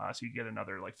now. So you get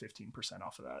another like 15%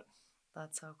 off of that.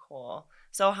 That's so cool.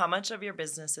 So how much of your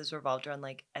business is revolved around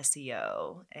like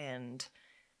SEO and,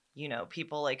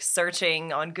 people like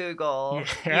searching on Google?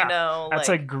 Yeah, that's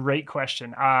a great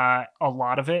question. A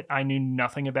lot of it, I knew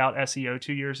nothing about SEO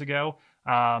 2 years ago.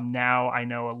 Now I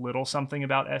know a little something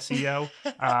about SEO,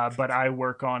 but I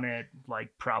work on it like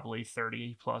probably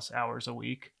 30 plus hours a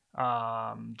week.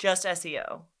 Just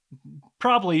SEO.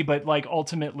 Probably, but like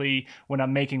ultimately when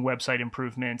I'm making website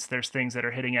improvements, there's things that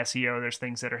are hitting SEO, there's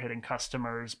things that are hitting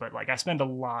customers, but like I spend a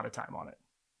lot of time on it.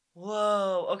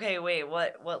 Whoa. Okay, wait.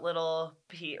 What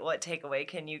takeaway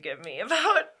can you give me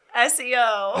about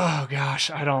SEO? Oh gosh,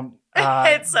 I don't.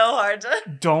 It's so hard to.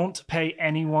 Don't pay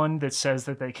anyone that says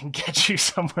that they can get you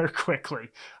somewhere quickly.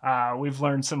 We've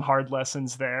learned some hard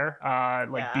lessons there.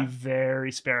 Like, be Yeah.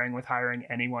 very sparing with hiring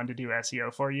anyone to do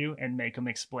SEO for you, and make them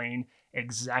explain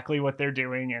exactly what they're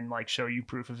doing and like show you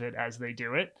proof of it as they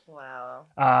do it. Wow.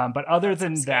 But other Had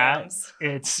some than that, scams.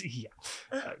 it's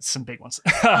some big ones.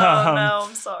 Oh no,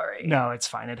 I'm sorry. No, it's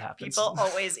fine. It happens. People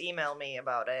always email me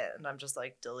about it, and I'm just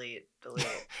like, delete, delete,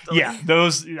 delete. Yeah,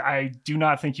 those, I do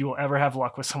not think you will ever have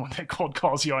luck with someone that cold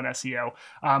calls you on SEO.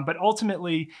 But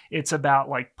ultimately, it's about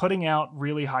like putting out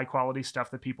really high quality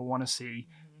stuff that people want to see,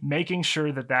 making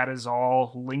sure that that is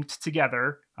all linked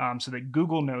together, so that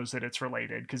Google knows that it's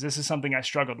related. Because this is something I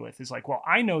struggled with, is like, well,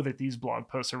 I know that these blog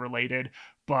posts are related,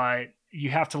 but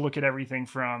you have to look at everything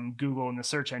from Google and the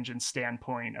search engine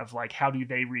standpoint of like, how do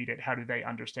they read it? How do they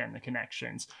understand the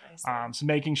connections? So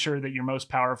making sure that your most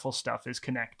powerful stuff is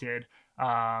connected,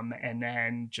 and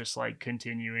then just like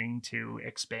continuing to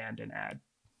expand and add.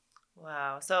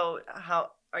 Wow. So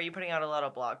how are you putting out a lot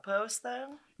of blog posts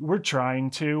then? We're trying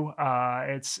to.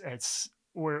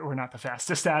 We're not the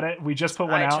fastest at it. We just put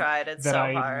one I out tried. It's that so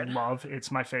I hard. love.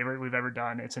 It's my favorite we've ever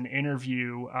done. It's an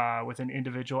interview with an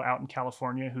individual out in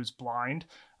California who's blind,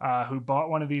 who bought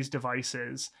one of these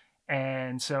devices.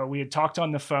 And so we had talked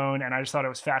on the phone, and I just thought it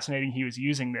was fascinating he was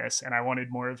using this, and I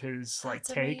wanted more of his like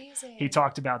That's take. amazing. He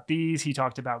talked about these. He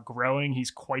talked about growing.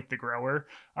 He's quite the grower,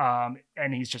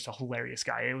 and he's just a hilarious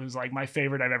guy. It was like my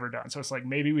favorite I've ever done. So it's like,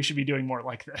 maybe we should be doing more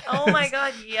like this. Oh my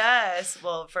God, yes.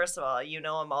 Well, first of all,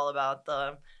 I'm all about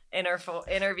the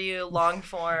interview, long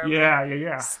form,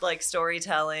 Yeah. like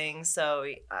storytelling. So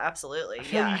absolutely, I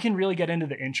feel like you can really get into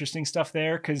the interesting stuff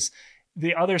there, because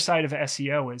the other side of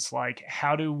SEO is like,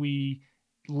 how do we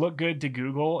look good to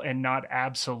Google and not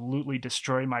absolutely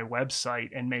destroy my website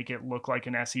and make it look like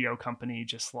an SEO company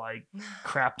just like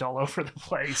crapped all over the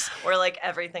place? Or like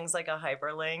everything's like a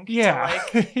hyperlink. Yeah.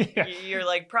 To like Yeah. your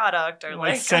like product or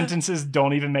like sentences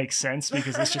don't even make sense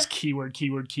because it's just keyword.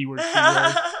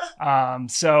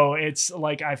 So it's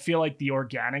like, I feel like the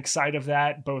organic side of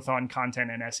that, both on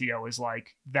content and SEO, is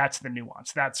like, that's the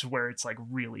nuance. That's where it's like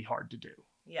really hard to do.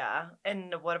 Yeah.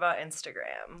 And what about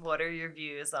Instagram? What are your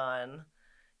views on,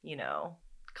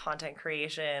 content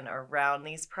creation around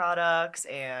these products?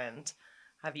 And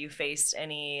have you faced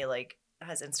any, like,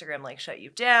 has Instagram like shut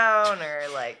you down or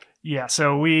like? Yeah,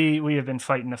 so we have been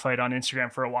fighting the fight on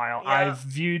Instagram for a while. Yeah. I've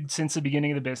viewed since the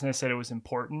beginning of the business that it was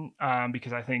important,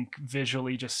 because I think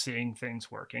visually just seeing things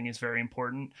working is very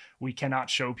important. We cannot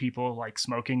show people like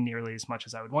smoking nearly as much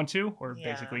as I would want to, or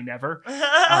basically never.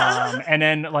 And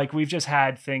then like, we've just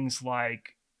had things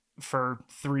like, for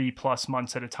 3+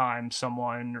 months at a time,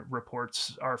 someone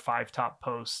reports our 5 top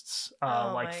posts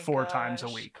like 4 times a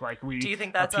week. Like, we do you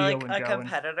think that's like a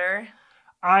competitor?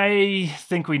 I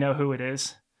think we know who it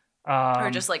is. Or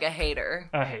just like a hater?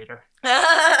 A hater.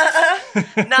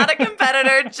 Not a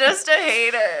competitor, just a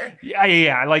hater.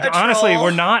 Yeah. Like, honestly, troll.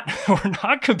 we're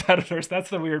not competitors.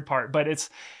 That's the weird part. But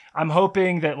I'm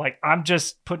hoping that like, I'm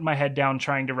just putting my head down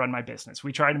trying to run my business.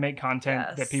 We try to make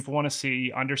content that people want to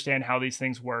see, understand how these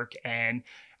things work, and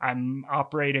I'm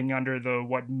operating under the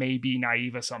what may be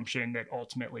naive assumption that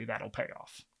ultimately that'll pay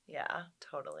off. Yeah,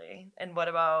 totally. And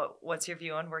what's your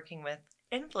view on working with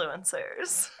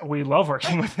influencers? We love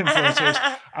working with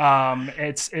influencers.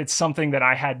 It's something that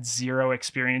I had zero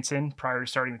experience in prior to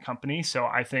starting the company. So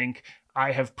I think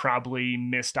I have probably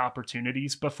missed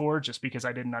opportunities before just because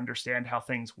I didn't understand how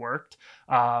things worked.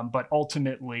 But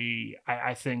ultimately,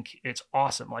 I think it's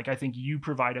awesome. Like, I think you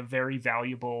provide a very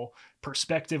valuable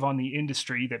perspective on the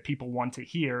industry that people want to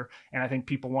hear. And I think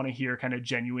people want to hear kind of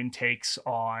genuine takes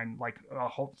on like a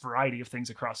whole variety of things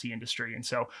across the industry. And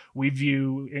so we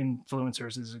view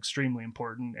influencers as extremely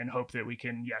important and hope that we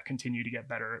can, continue to get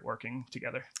better at working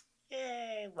together.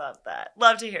 Yay, love that.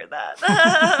 Love to hear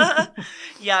that.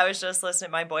 Yeah, I was just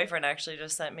listening. My boyfriend actually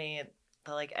just sent me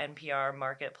the like NPR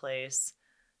Marketplace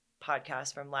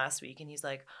podcast from last week, and he's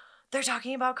like, they're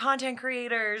talking about content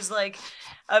creators. Like,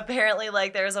 apparently,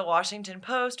 like, there's a Washington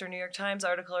Post or New York Times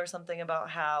article or something about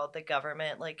how the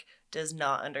government like does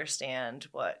not understand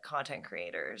what content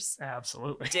creators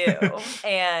absolutely do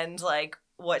and like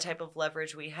what type of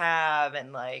leverage we have,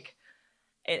 and like.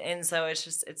 And so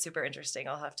it's super interesting.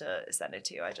 I'll have to send it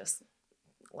to you. I just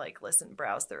like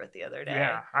browsed through it the other day.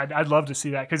 Yeah, I'd love to see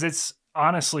that, because it's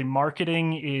honestly,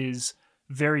 marketing is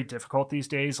very difficult these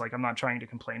days. Like, I'm not trying to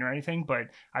complain or anything, but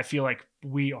I feel like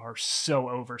we are so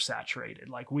oversaturated.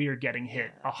 Like, we are getting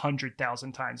hit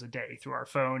 100,000 times a day through our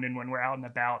phone and when we're out and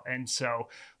about. And so,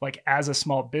 like, as a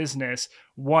small business,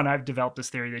 one, I've developed this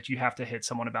theory that you have to hit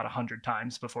someone about 100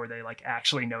 times before they like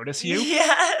actually notice you.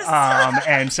 Yes.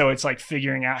 And so it's like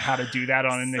figuring out how to do that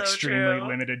on an So extremely true.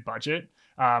 limited budget,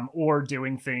 or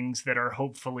doing things that are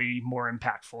hopefully more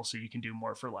impactful so you can do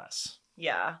more for less.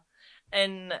 Yeah.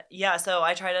 And so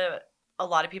a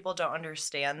lot of people don't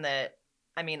understand that.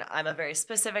 I mean, I'm a very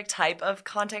specific type of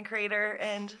content creator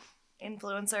and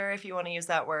influencer, if you want to use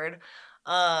that word,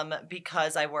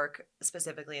 because I work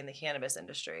specifically in the cannabis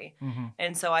industry. Mm-hmm.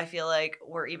 And so I feel like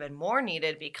we're even more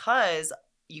needed because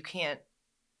you can't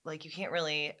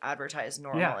really advertise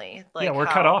normally. We're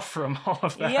cut off from all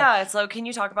of that. Yeah. So can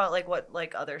you talk about like what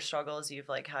like other struggles you've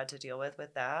like had to deal with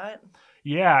that?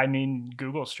 Yeah, I mean,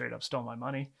 Google straight up stole my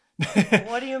money.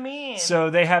 What do you mean?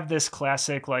 So they have this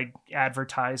classic like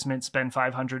advertisement: spend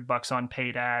 $500 on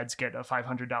paid ads, get a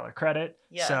 $500 credit.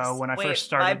 Yes. So when I first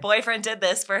started, my boyfriend did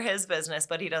this for his business,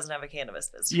 but he doesn't have a cannabis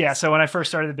business. Yeah. So when I first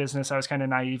started the business, I was kind of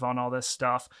naive on all this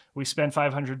stuff. We spent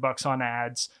 $500 on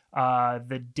ads.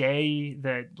 The day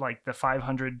that like the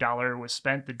 $500 was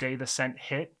spent, the day the cent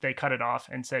hit, they cut it off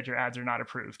and said your ads are not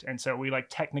approved. And so we like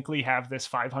technically have this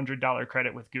 $500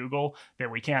 credit with Google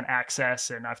that we can't access.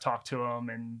 And I've talked to them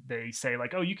and they say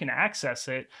like, oh, you can access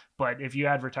it, but if you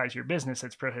advertise your business,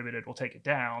 it's prohibited. We'll take it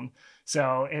down.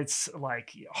 So it's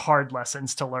like hard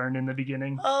lessons to learn in the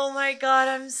beginning. Oh my God,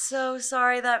 I'm so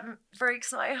sorry. That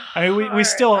breaks my heart. I mean, we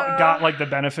still got like the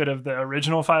benefit of the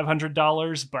original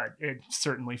 $500, but it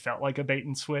certainly felt like a bait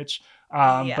and switch.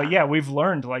 But yeah, we've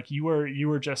learned like you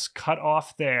were just cut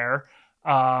off there.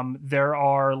 There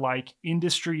are like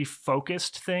industry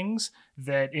focused things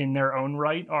that in their own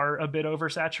right are a bit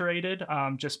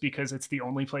oversaturated, just because it's the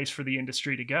only place for the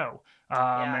industry to go.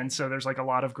 And so there's like a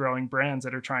lot of growing brands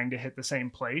that are trying to hit the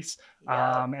same place.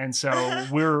 And so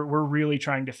we're really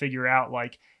trying to figure out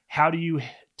like, how do you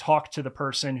talk to the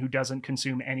person who doesn't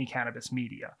consume any cannabis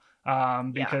media?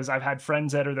 Because I've had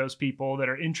friends that are those people that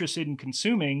are interested in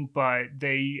consuming, but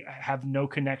they have no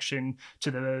connection to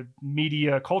the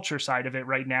media culture side of it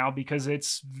right now because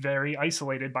it's very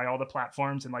isolated by all the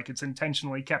platforms and like it's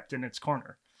intentionally kept in its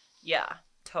corner. Yeah,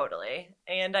 totally.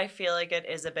 And I feel like it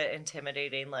is a bit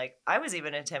intimidating. Like I was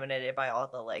even intimidated by all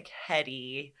the like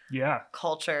heady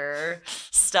culture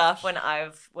stuff when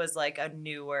I was like a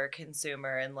newer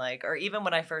consumer and like, or even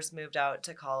when I first moved out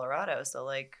to Colorado. So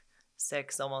like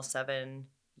 6, almost 7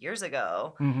 years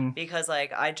ago, because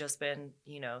like I'd just been,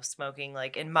 smoking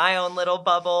like in my own little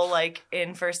bubble, like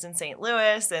first in St.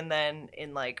 Louis and then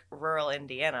in like rural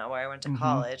Indiana where I went to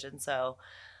college. And so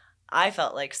I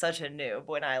felt like such a noob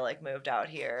when I like moved out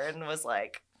here and was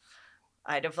like,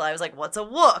 I was like, what's a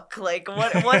wook? Like,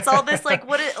 what's all this? Like,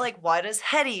 why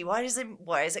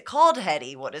is it called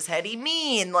heady? What does heady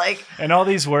mean? Like, and all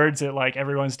these words that like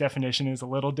everyone's definition is a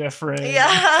little different.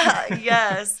 Yeah.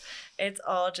 Yes. It's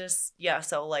all just,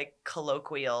 so like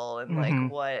colloquial and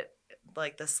like what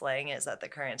like the slang is at the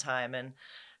current time.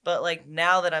 But like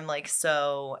now that I'm like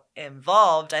so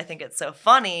involved, I think it's so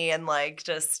funny and like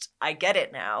just, I get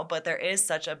it now, but there is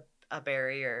such a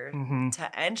barrier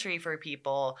to entry for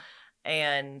people.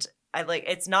 And I like,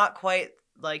 it's not quite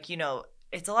like,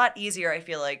 it's a lot easier, I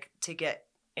feel like, to get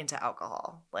into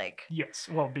alcohol. Like, yes,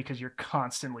 well, because you're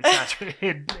constantly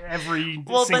saturated every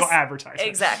single advertisement.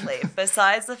 Exactly.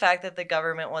 Besides the fact that the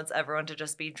government wants everyone to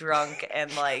just be drunk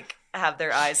and like have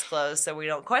their eyes closed so we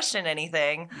don't question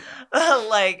anything.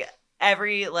 like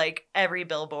every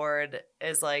billboard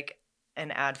is like an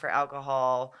ad for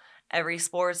alcohol. Every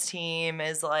sports team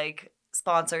is like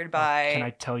sponsored by. Can I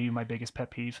tell you my biggest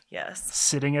pet peeve? Yes.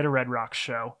 Sitting at a Red Rocks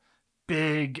show,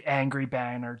 big angry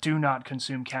banner, do not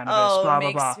consume cannabis, blah,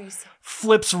 blah, blah.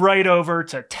 Flips right over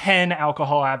to 10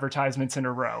 alcohol advertisements in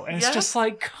a row. And it's just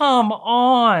like, come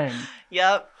on.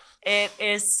 Yep. It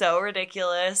is so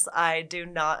ridiculous. I do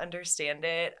not understand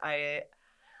it.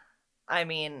 I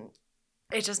mean,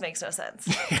 it just makes no sense.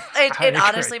 It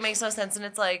honestly makes no sense. And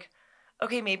it's like,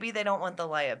 okay, maybe they don't want the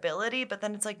liability, but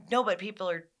then it's like, no, but people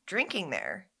are drinking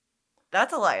there.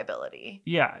 That's a liability.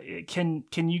 Yeah. Can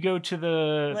you go to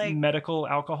the medical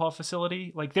alcohol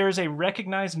facility? Like there is a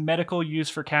recognized medical use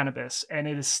for cannabis and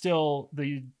it is still,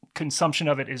 the consumption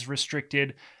of it is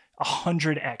restricted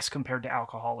 100x compared to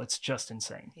alcohol. It's just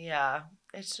insane. Yeah.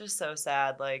 It's just so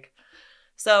sad. Like,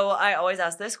 so I always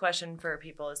ask this question for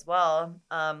people as well.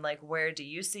 Like, where do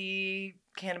you see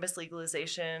cannabis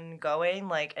legalization going?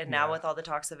 Like, and now with all the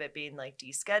talks of it being like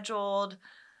descheduled,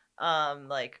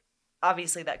 like,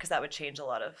 obviously because that would change a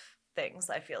lot of things,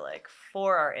 I feel like,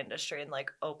 for our industry and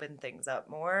like open things up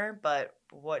more. But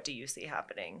what do you see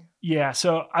happening? Yeah,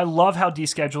 so I love how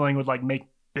descheduling would like make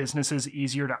businesses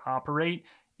easier to operate.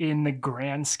 In the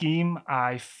grand scheme,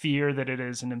 I fear that it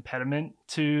is an impediment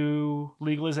to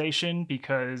legalization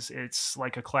because it's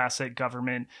like a classic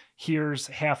government. Here's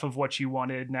half of what you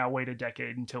wanted. Now wait a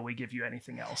decade until we give you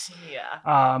anything else.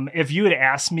 Yeah. If you had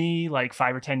asked me like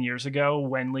 5 or 10 years ago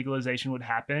when legalization would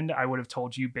happen, I would have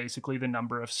told you basically the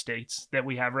number of states that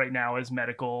we have right now as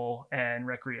medical and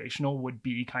recreational would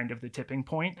be kind of the tipping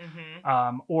point.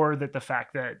 Or that the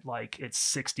fact that like it's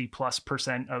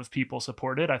 60+% of people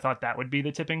support it, I thought that would be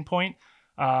the tipping point.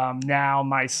 Now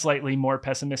my slightly more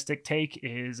pessimistic take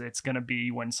is it's going to be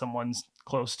when someone's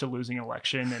close to losing an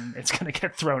election and it's going to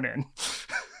get thrown in.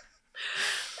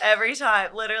 Every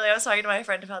time, literally, I was talking to my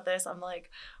friend about this. I'm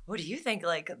like, what do you think?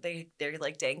 Like they're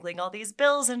like dangling all these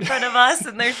bills in front of us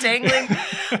and they're dangling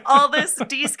all this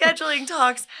descheduling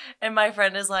talks. And my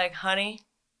friend is like, honey,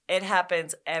 it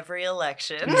happens every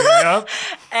election. Yep.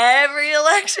 Every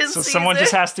election so season. Someone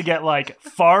just has to get like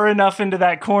far enough into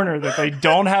that corner that they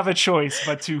don't have a choice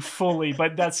but to fully.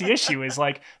 But that's the issue is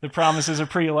like the promises are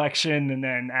pre-election and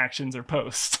then actions are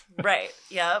post. Right.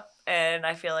 Yep. And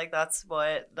I feel like that's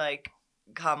what like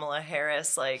Kamala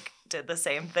Harris like did the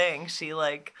same thing. She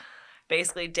like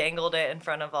basically dangled it in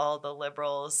front of all the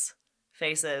liberals'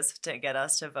 faces to get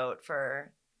us to vote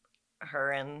for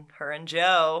her and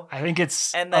Joe. I think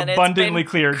it's abundantly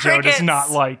clear Joe does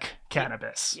not like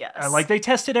cannabis. Yes. Like they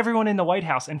tested everyone in the White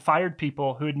House and fired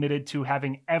people who admitted to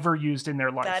having ever used in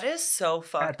their life. That is so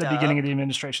fucked up. At the beginning of the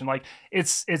administration. Like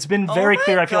it's been very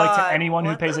clear, I feel like, to anyone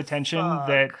who pays attention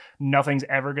that nothing's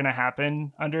ever going to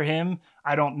happen under him.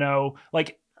 I don't know.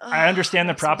 Like I understand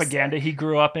the propaganda he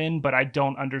grew up in, but I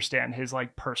don't understand his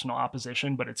like personal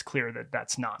opposition, but it's clear that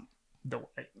that's not the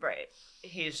way. Right.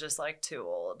 He's just like too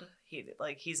old.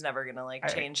 He's never gonna like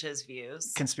change his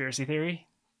views. Conspiracy theory?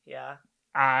 Yeah.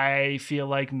 I feel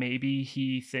like maybe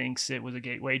he thinks it was a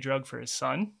gateway drug for his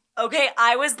son. Okay,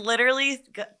 I was literally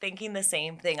thinking the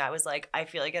same thing. I was like, I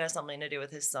feel like it has something to do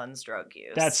with his son's drug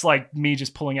use. That's like me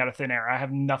just pulling out of thin air. I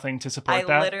have nothing to support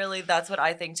that. Literally, that's what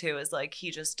I think too, is like he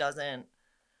just doesn't,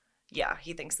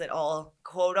 he thinks that all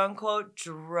quote unquote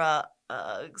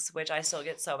drugs, which I still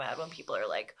get so mad when people are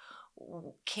like,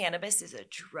 cannabis is a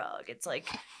drug. It's like,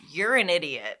 you're an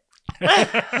idiot.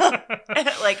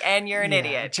 Like, and you're an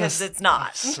idiot because it's not.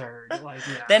 Absurd. Like,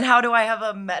 Then how do I have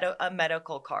a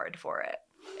medical card for it?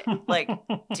 Like,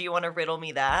 do you want to riddle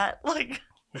me that? Like,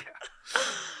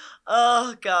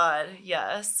 oh God,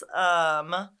 yes.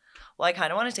 Well, I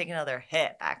kind of want to take another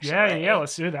hit, actually. Yeah,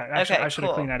 let's do that. Actually, okay, I should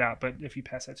have cleaned that out, but if you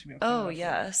pass that to me. Oh,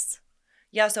 yes.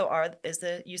 Yeah, so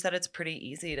you said it's pretty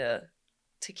easy to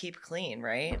keep clean,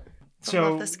 right?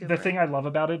 So the thing I love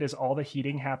about it is all the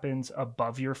heating happens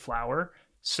above your flower.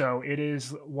 So it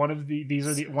is one of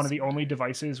the only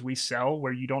devices we sell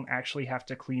where you don't actually have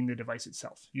to clean the device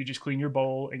itself. You just clean your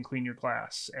bowl and clean your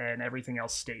glass and everything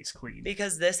else stays clean.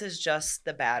 Because this is just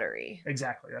the battery.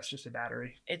 Exactly. That's just a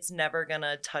battery. It's never going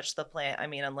to touch the plant. I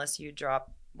mean, unless you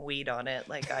drop weed on it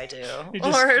like I do.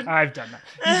 I've done that.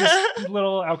 You just a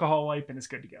little alcohol wipe and it's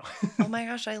good to go. Oh my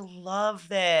gosh, I love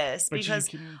this. Because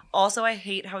also I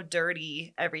hate how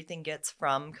dirty everything gets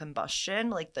from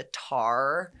combustion, like the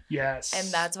tar. Yes. And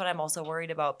that's what I'm also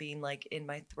worried about being like in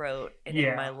my throat and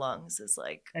in my lungs is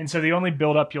like. And so the only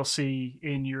buildup you'll see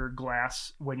in your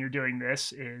glass when you're doing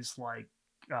this is like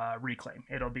reclaim.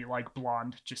 It'll be like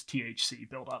blonde, just THC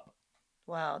buildup.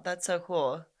 Wow, that's so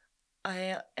cool.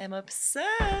 I am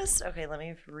obsessed. Okay, let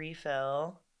me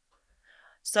refill.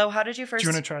 So how did you first... Do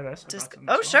you want to try this?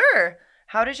 Sure.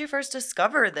 How did you first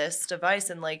discover this device?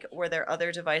 And like, were there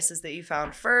other devices that you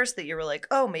found first that you were like,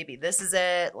 oh, maybe this is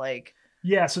it? Like...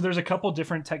 Yeah, so there's a couple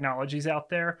different technologies out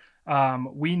there.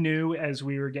 We knew as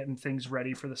we were getting things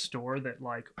ready for the store that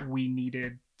like we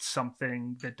needed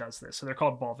something that does this. So they're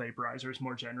called ball vaporizers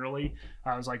more generally.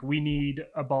 I was like, we need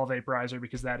a ball vaporizer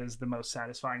because that is the most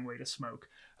satisfying way to smoke.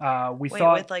 Thought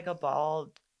with like a ball.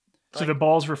 So the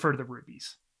balls refer to the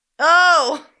rubies.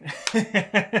 Oh.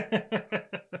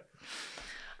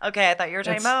 Okay, I thought you were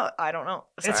talking about. I don't know.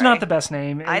 Sorry. It's not the best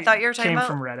name. I thought you were talking about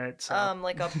from Reddit. So.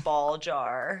 Like a ball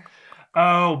jar.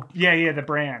 Oh, yeah, the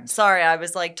brand. Sorry, I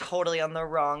was like totally on the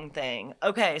wrong thing.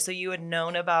 Okay, so you had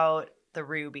known about the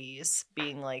rubies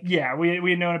being like... Yeah, we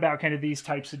had known about kind of these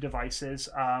types of devices.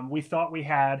 We thought we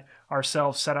had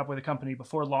ourselves set up with a company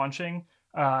before launching.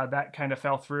 That kind of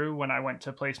fell through when I went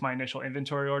to place my initial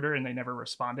inventory order and they never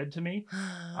responded to me.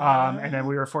 And then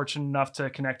we were fortunate enough to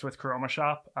connect with Chroma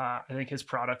Shop. I think his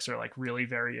products are like really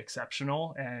very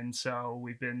exceptional. And so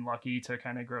we've been lucky to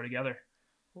kind of grow together.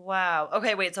 Wow.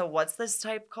 Okay, wait. So what's this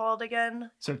type called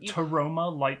again? So You,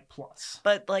 Taroma Light Plus.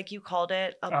 but like you called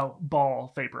it a Oh,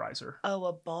 ball vaporizer. oh,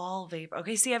 a ball vapor.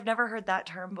 Okay, see, I've never heard that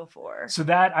term before. So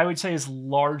that I would say is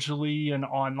largely an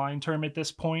online term at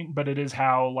this point, but it is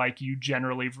how like you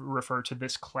generally refer to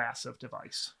this class of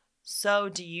device. So,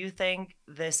 do you think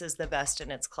this is the best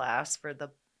in its class for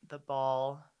the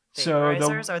ball So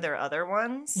vaporizers? Are there other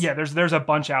ones? yeah, there's a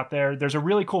bunch out there. There's a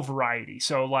really cool variety.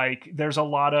 So like there's a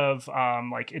lot of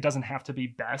like it doesn't have to be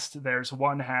best. There's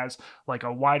one has like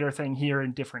a wider thing here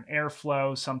and different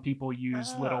airflow. Some people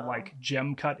use little Oh. like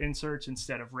gem cut inserts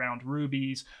instead of round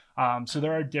rubies. So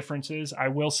there are differences. I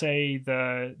will say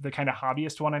the kind of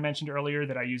hobbyist one I mentioned earlier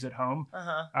that I use at home.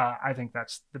 Uh-huh. I think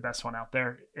that's the best one out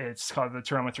there. It's called the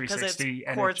Taroma Because 360,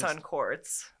 it's quartz on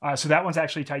quartz. so that one's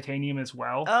actually titanium as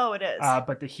well. Oh, it is.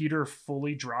 But the heater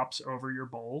fully drops over your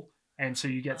bowl, and so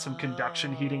you get some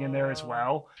conduction heating in there as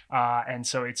well. And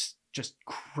so it's just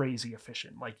crazy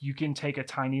efficient. Like you can take a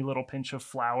tiny little pinch of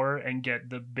flour and get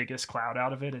the biggest cloud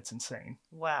out of it. It's insane.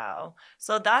 Wow.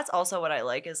 So that's also what I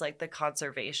like is like the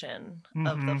conservation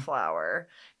of the flower,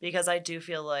 because I do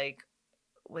feel like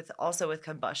with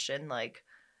combustion, like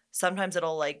sometimes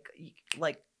it'll like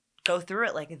go through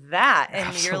it like that,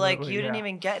 and you're like, Absolutely, you didn't yeah.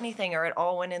 even get anything, or it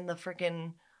all went in the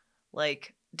freaking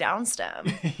like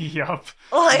downstem. Yup.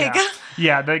 Like,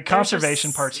 Yeah, the conservation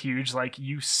just- part's huge. Like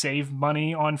you save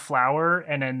money on flour,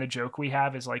 and then the joke we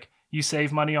have is like you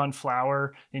save money on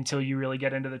flour until you really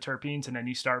get into the terpenes, and then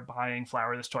you start buying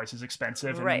flour that's twice as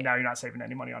expensive, and Right. now you're not saving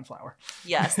any money on flour.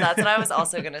 Yes, that's what I was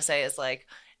also gonna say is like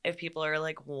if people are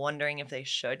like wondering if they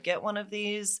should get one of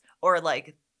these or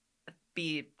like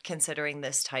be considering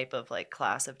this type of like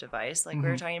class of device like we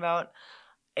were talking about,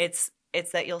 it's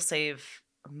that you'll save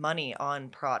money on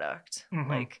product.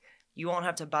 Like you won't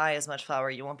have to buy as much flour,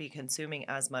 you won't be consuming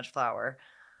as much flour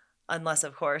unless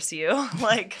of course you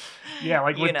like Yeah,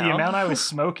 like with the know. amount I was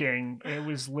smoking, it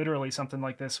was literally something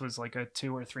like this was like a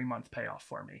 2 or 3 month payoff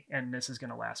for me, and this is going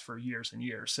to last for years and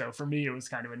years. So for me, it was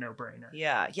kind of a no brainer.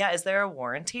 Yeah. Is there a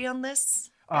warranty on this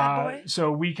bad boy?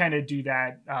 So we kind of do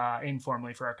that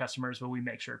informally for our customers, but we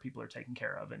make sure people are taken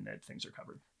care of and that things are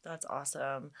covered. That's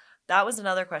awesome. That was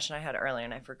another question I had earlier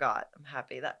and I forgot. I'm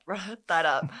happy that brought that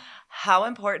up. How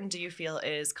important do you feel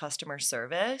is customer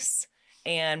service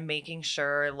and making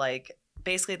sure like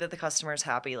basically that the customer is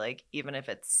happy, like even if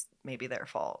it's maybe their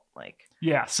fault? Like,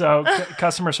 yeah, so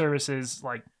customer service is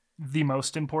like the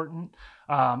most important,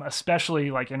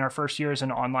 especially like in our first year as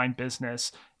an online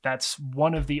business. That's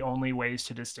one of the only ways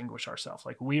to distinguish ourselves.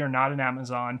 Like we are not an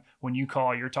Amazon. When you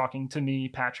call, you're talking to me,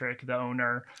 Patrick, the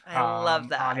owner. I love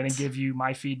that. I'm going to give you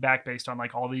my feedback based on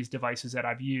like all these devices that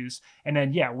I've used. And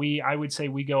then, yeah, I would say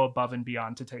we go above and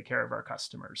beyond to take care of our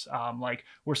customers. Like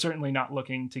we're certainly not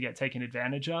looking to get taken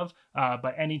advantage of,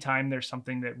 but anytime there's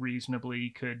something that reasonably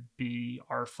could be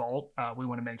our fault, we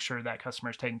want to make sure that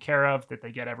customer's taken care of, that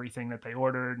they get everything that they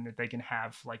ordered, and that they can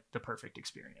have like the perfect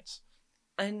experience.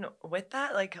 And with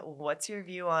that, like, what's your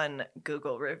view on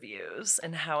Google reviews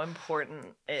and how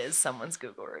important is someone's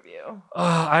Google review?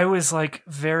 I was like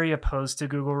very opposed to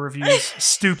Google reviews.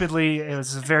 Stupidly, it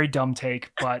was a very dumb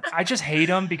take, but I just hate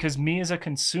them because me as a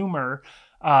consumer,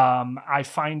 I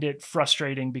find it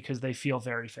frustrating because they feel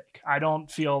very fake. I don't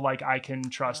feel like I can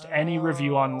trust any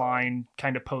review online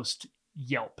kind of post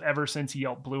Yelp. Ever since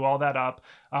Yelp blew all that up,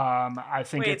 I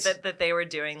think that they were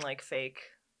doing like fake.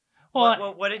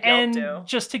 Well, what did Yelp do?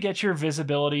 Just to get your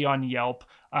visibility on Yelp,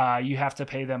 you have to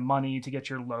pay them money to get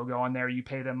your logo on there. You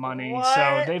pay them money. What?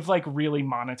 So they've like really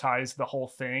monetized the whole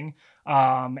thing.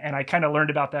 And I kind of learned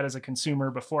about that as a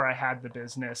consumer before I had the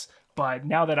business. But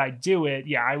now that I do it,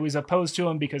 yeah, I was opposed to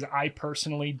them because I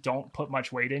personally don't put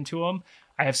much weight into them.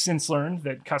 I have since learned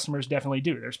that customers definitely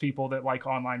do. There's people that like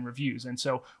online reviews. And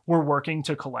so we're working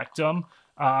to collect them.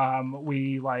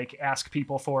 We like ask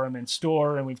people for them in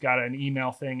store, and we've got an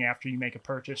email thing after you make a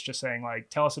purchase just saying like,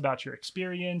 tell us about your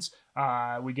experience.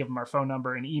 We give them our phone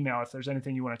number and email. If there's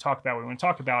anything you want to talk about, we want to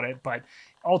talk about it. But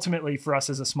ultimately for us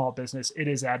as a small business, it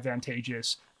is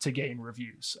advantageous to gain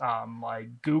reviews.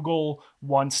 Like Google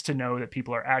wants to know that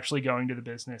people are actually going to the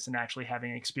business and actually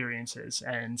having experiences.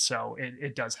 And so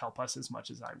it does help us as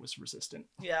much as I was resistant.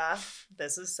 Yeah,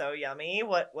 this is so yummy.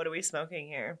 What are we smoking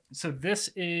here? So this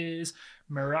is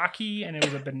Meraki, and it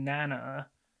was a banana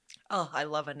Oh, I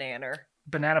love a nanner.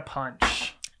 banana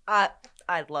punch.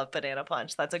 I love banana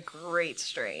punch. That's a great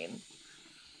strain.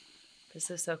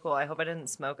 This is so cool. I hope I didn't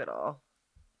smoke it all.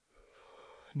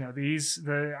 No,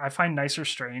 I find nicer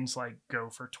strains like go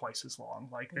for twice as long.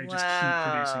 Like they just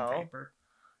keep producing vapor.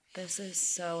 This is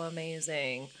so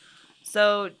amazing.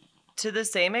 So to the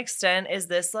same extent, is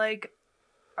this like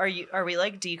Are we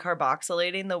like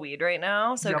decarboxylating the weed right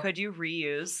now? So Yep. could you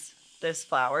reuse this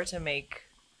flower to make,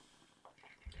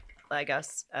 I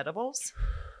guess, edibles?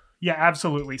 Yeah,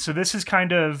 absolutely. So this is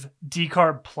kind of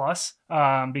decarb plus,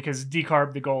 because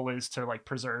decarb, the goal is to like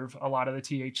preserve a lot of the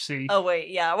THC. Oh wait,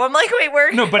 yeah. Well, I'm like, wait,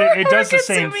 we're No, but it does the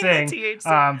same consuming thing. the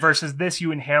THC. Versus this,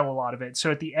 you inhale a lot of it. So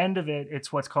at the end of it,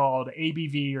 it's what's called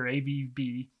ABV or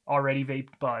AVB, already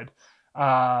vaped bud,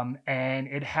 and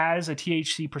it has a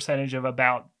THC percentage of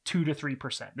about 2 to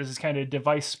 3%. This is kind of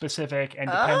device specific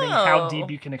and depending how deep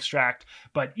you can extract.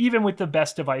 But even with the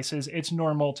best devices, it's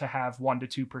normal to have 1 to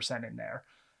 2% in there.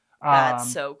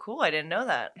 That's so cool. I didn't know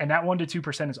that. And that 1 to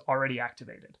 2% is already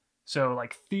activated. So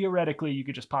like theoretically, you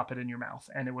could just pop it in your mouth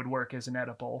and it would work as an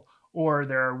edible. Or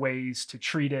there are ways to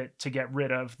treat it to get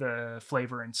rid of the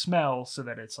flavor and smell so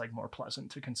that it's like more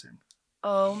pleasant to consume.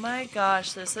 Oh my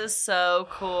gosh, this is so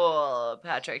cool.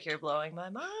 Patrick, you're blowing my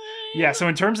mind. Yeah, so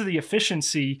in terms of the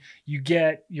efficiency, you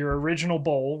get your original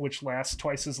bowl, which lasts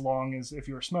twice as long as if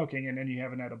you were smoking, and then you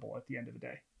have an edible at the end of the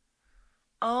day.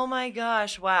 Oh my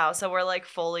gosh, wow. So we're like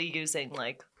fully using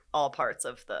like all parts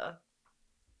of the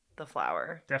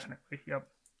flower. Definitely, yep.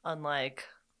 Unlike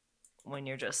when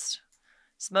you're just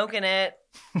smoking it.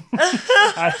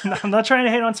 I'm not trying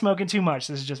to hate on smoking too much.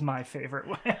 This is just my favorite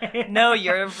way. No,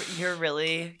 you're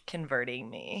really converting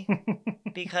me.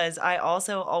 Because I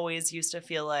also always used to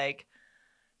feel like,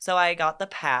 so I got the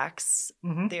packs,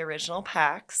 the original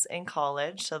packs in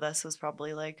college. So this was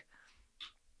probably like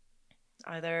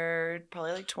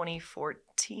probably like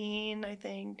 2014, I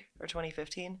think, or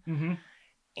 2015.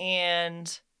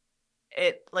 And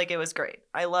it was great.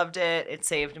 I loved it. It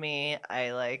saved me.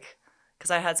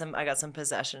 Because I got some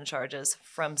possession charges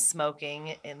from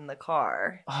smoking in the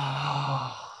car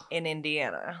in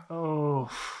Indiana. Oh.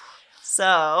 So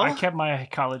I kept my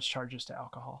college charges to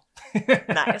alcohol.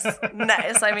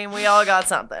 Nice. I mean, we all got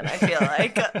something, I feel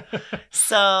like.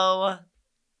 So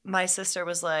my sister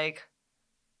was like,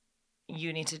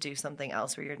 you need to do something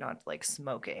else where you're not like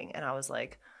smoking. And I was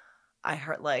like, I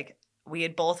heard like we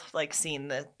had both like seen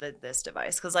this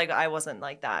device because like I wasn't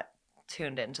like that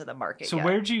tuned into the market So yet.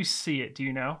 where'd you see it? Do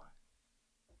you know?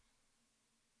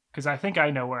 Because I think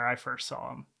I know where I first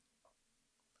saw him.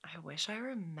 I wish I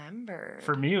remembered.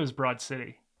 For me, it was Broad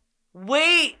City.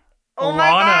 Wait! Oh my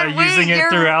God! Using it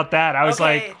throughout that. I was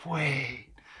like, wait.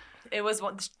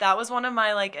 That was one of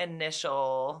my like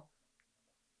initial.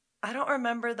 I don't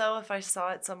remember though if I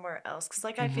saw it somewhere else because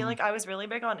like I feel like I was really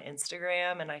big on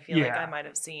Instagram and I feel like I might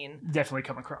have seen definitely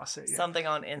come across it. Yeah. Something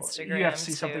on Instagram. Well, you have to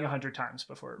see something 100 times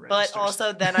before it But registers.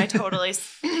 also then I totally.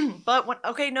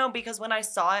 Because when I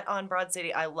saw it on Broad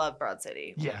City, I love Broad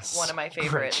City. Yes, one of my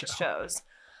favorite shows.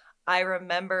 I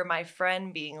remember my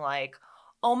friend being like,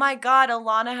 "Oh my God,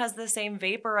 Alana has the same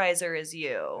vaporizer as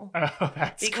you." Oh,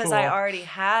 that's because cool. I already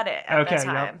had it at the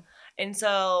time. Yep. And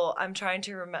so I'm trying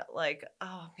to remember, like,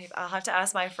 maybe I'll have to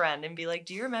ask my friend and be like,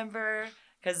 do you remember?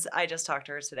 Because I just talked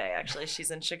to her today, actually. She's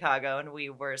in Chicago and we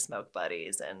were smoke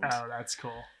buddies. And oh, that's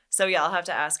cool. So yeah, I'll have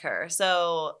to ask her.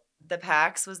 So the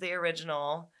PAX was the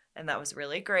original and that was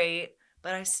really great.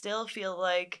 But I still feel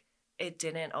like it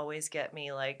didn't always get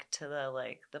me like to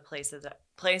the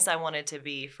place I wanted to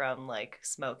be from like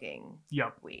smoking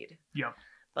weed. Yep.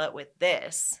 But with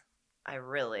this,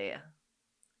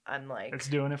 I'm like, it's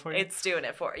doing it for you. It's doing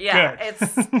it for you. Yeah.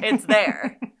 It's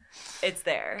there. It's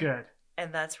there. Good.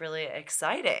 And that's really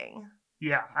exciting.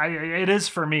 Yeah, it is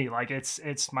for me. Like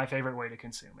it's my favorite way to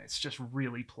consume. It's just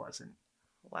really pleasant.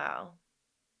 Wow.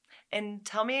 And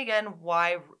tell me again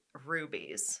why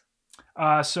rubies.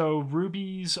 So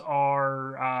rubies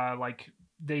are like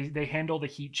they handle the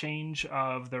heat change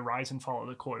of the rise and fall of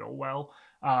the coil well.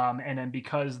 And then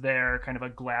because they're kind of a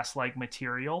glass-like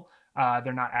material,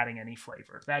 they're not adding any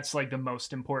flavor. That's like the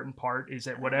most important part is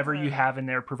that whatever you have in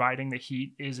there providing the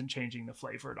heat isn't changing the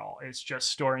flavor at all. It's just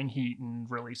storing heat and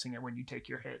releasing it when you take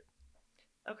your hit.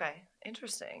 Okay.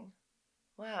 Interesting.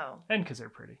 Wow. And because they're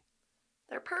pretty.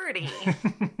 They're pretty.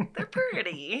 They're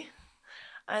pretty.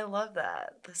 I love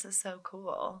that. This is so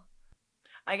cool.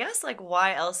 I guess like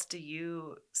why else do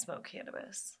you smoke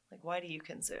cannabis? Like why do you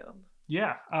consume?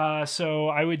 Yeah. So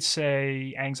I would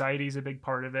say anxiety is a big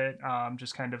part of it.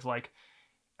 Just kind of like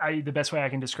the best way I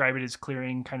can describe it is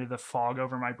clearing kind of the fog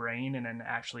over my brain and then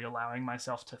actually allowing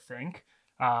myself to think.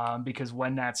 Because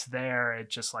when that's there, it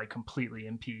just like completely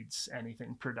impedes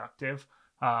anything productive.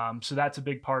 So that's a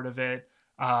big part of it.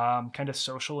 Kind of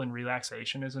social and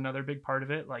relaxation is another big part of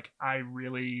it. Like I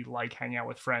really like hanging out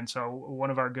with friends. So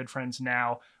one of our good friends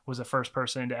now was the first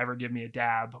person to ever give me a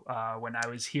dab when I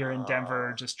was here in Denver,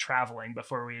 Oh, just traveling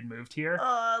before we had moved here.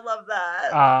 I love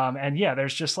that. And yeah,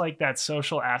 there's just like that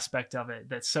social aspect of it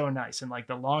that's so nice. And like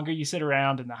the longer you sit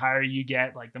around and the higher you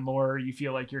get, like the more you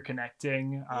feel like you're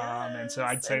connecting. And so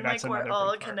I'd Yes, say and that's like we're another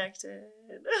all big part. connected.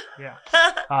 Yeah.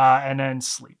 And then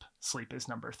sleep. Sleep is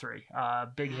number 3.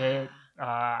 Big hit.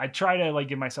 I try to like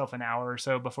give myself an hour or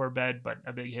so before bed, but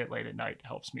a big hit late at night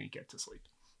helps me get to sleep.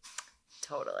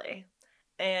 Totally.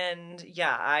 And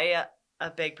yeah, I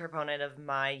a big proponent of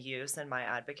my use and my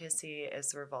advocacy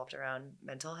is revolved around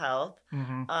mental health.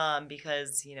 Mm-hmm.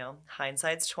 Because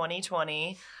hindsight's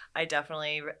 2020. I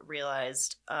definitely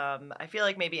realized. I feel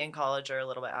like maybe in college or a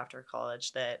little bit after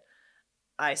college that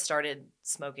I started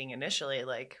smoking initially,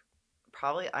 like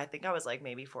probably I think I was like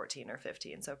maybe 14 or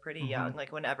 15, so pretty Mm-hmm. young.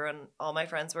 Like when all my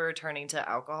friends were turning to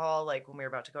alcohol, like when we were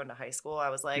about to go into high school, I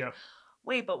was like, Yep.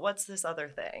 wait, but what's this other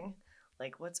thing?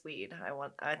 Like what's weed?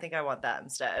 I think I want that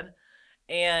instead.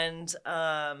 And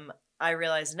I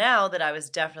realize now that I was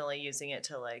definitely using it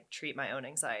to like treat my own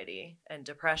anxiety and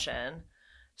depression.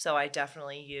 So I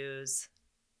still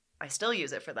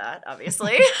use it for that,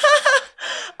 obviously.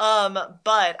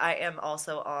 But I am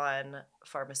also on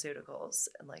pharmaceuticals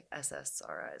and like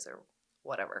SSRIs or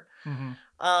whatever.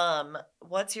 Mm-hmm.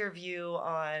 What's your view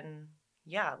on,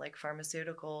 yeah, like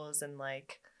pharmaceuticals and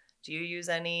like, do you use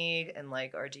any and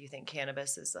like, or do you think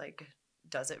cannabis is like,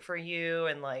 does it for you?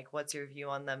 And like, what's your view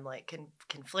on them like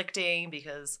conflicting?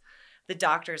 Because the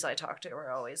doctors I talk to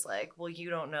are always like, well, you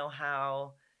don't know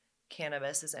how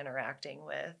cannabis is interacting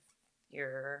with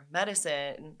your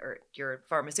medicine or your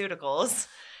pharmaceuticals,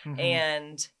 Mm-hmm.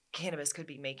 and cannabis could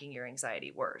be making your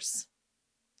anxiety worse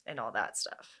and all that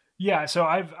stuff. Yeah, so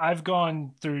I've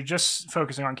gone through, just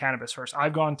focusing on cannabis first.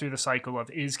 I've gone through the cycle of,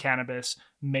 is cannabis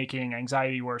making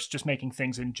anxiety worse, just making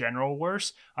things in general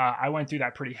worse. I went through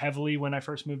that pretty heavily when I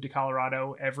first moved to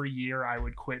Colorado. Every year I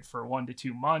would quit for 1 to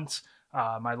 2 months.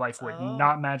 My life would Oh.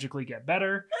 not magically get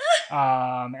better.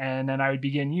 And then I would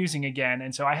begin using again.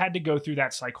 And so I had to go through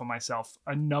that cycle myself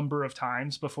a number of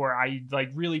times before I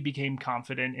like really became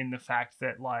confident in the fact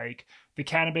that like the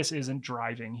cannabis isn't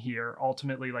driving here.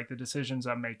 Ultimately, like the decisions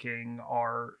I'm making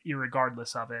are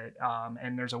irregardless of it.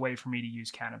 And there's a way for me to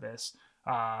use cannabis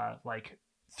like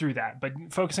through that. But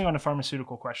focusing on the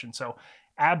pharmaceutical question. So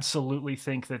absolutely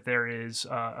think that there is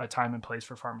a time and place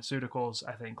for pharmaceuticals.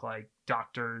 I think like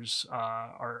doctors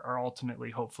are ultimately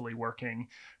hopefully working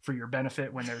for your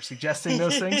benefit when they're suggesting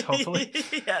those things, hopefully.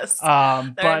 Yes.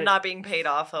 They're But not being paid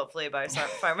off, hopefully, by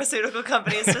pharmaceutical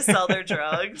companies to sell their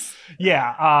drugs.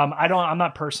 yeah, I'm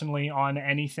not personally on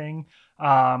anything.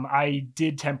 I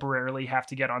did temporarily have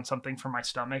to get on something for my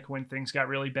stomach when things got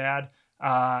really bad.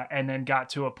 And then got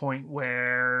to a point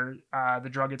where the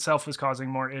drug itself was causing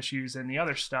more issues than the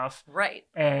other stuff. Right.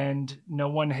 And no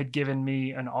one had given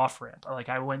me an off ramp. Like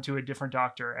I went to a different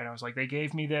doctor and I was like, they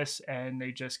gave me this and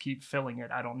they just keep filling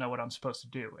it. I don't know what I'm supposed to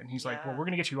do. And he's like, well, we're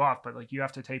going to get you off, but like you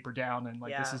have to taper down. And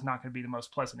like, this is not going to be the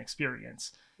most pleasant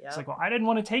experience. Yep. It's like, well, I didn't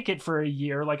want to take it for a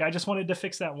year. Like I just wanted to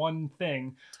fix that one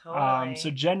thing. Totally.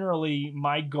 So generally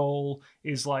my goal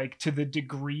is like, to the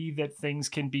degree that things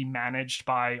can be managed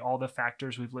by all the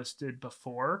factors we've listed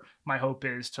before, my hope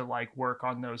is to like work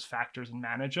on those factors and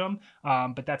manage them.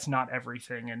 But that's not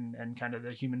everything. And kind of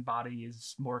the human body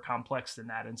is more complex than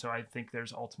that. And so I think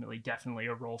there's ultimately definitely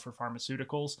a role for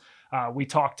pharmaceuticals. We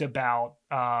talked about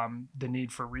the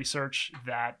need for research.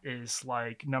 That is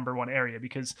like number one area,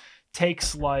 because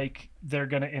takes like they're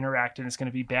going to interact and it's going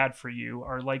to be bad for you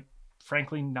are like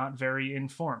frankly not very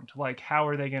informed. Like how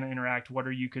are they going to interact? What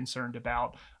are you concerned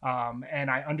about? And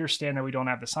I understand that we don't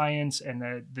have the science and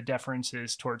the deference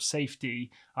is towards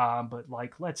safety, but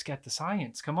like let's get the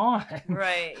science, come on.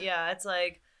 Right. Yeah, it's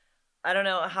like I don't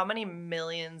know how many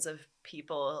millions of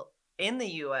people in the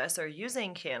US are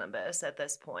using cannabis at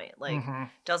this point. Like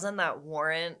doesn't that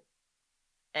warrant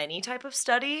any type of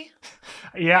study?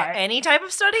 Yeah. Any type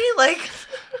of study? Like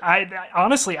I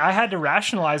honestly, I had to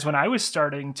rationalize when I was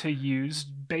starting to use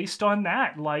based on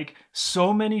that. Like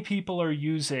so many people are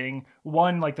using,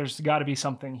 one, like there's got to be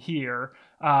something here.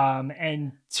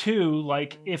 And two,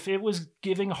 like if it was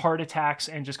giving heart attacks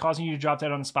and just causing you to drop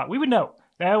dead on the spot, we would know.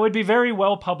 That would be very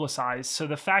well publicized. So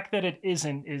the fact that it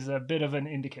isn't is a bit of an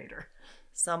indicator.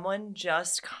 Someone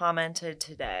just commented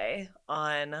today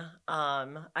on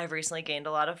I've recently gained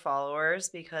a lot of followers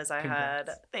because I had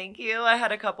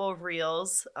a couple of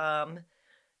reels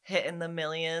hitting the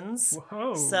millions.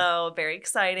 Whoa. So very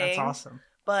exciting. That's awesome.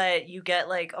 But you get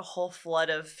like a whole flood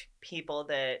of people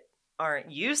that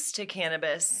aren't used to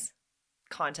cannabis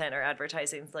content or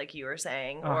advertisings like you were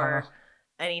saying, Uh-huh. or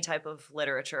any type of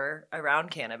literature around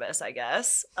cannabis, I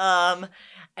guess.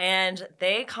 And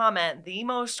they comment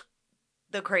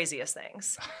the craziest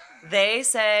things. They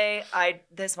say,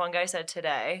 this one guy said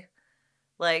today,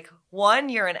 like, 1,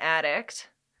 you're an addict,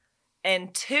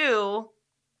 and 2,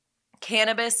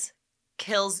 cannabis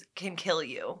can kill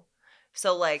you.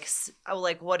 So like,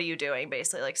 what are you doing?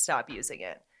 Basically, like, stop using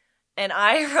it. And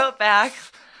I wrote back,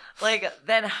 like,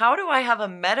 then how do I have a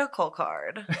medical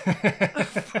card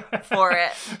for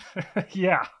it?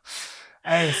 Yeah.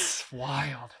 It's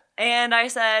wild. And I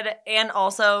said, and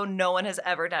also, no one has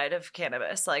ever died of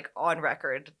cannabis, like, on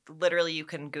record. Literally, you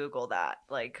can Google that.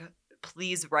 Like,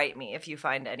 please write me if you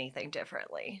find anything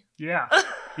differently. Yeah.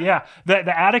 Yeah.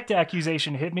 The addict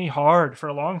accusation hit me hard for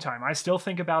a long time. I still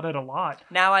think about it a lot.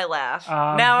 Now I laugh.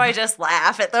 Now I just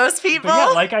laugh at those people. But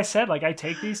yeah, like I said, like, I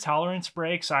take these tolerance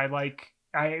breaks.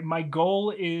 My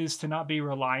goal is to not be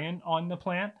reliant on the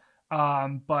plant.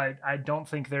 But I don't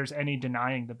think there's any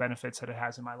denying the benefits that it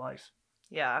has in my life.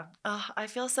 Yeah. Oh, I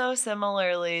feel so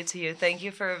similarly to you. Thank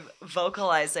you for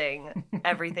vocalizing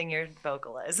everything you're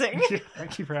vocalizing.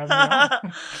 Thank you for having me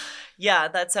on. Yeah,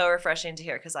 that's so refreshing to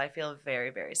hear because I feel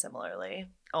very, very similarly.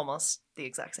 Almost the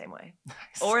exact same way.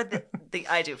 Nice. Or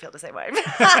I do feel the same way.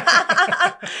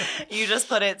 You just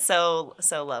put it so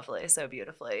lovely, so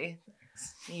beautifully.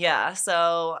 Thanks. Yeah.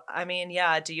 So, I mean,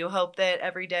 yeah, do you hope that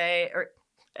every day,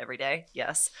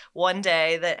 yes, one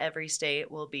day that every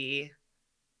state will be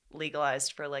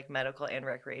legalized for like medical and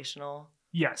recreational?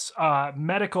 Yes.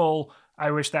 Medical,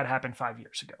 I wish that happened 5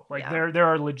 years ago. Like, Yeah. there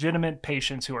are legitimate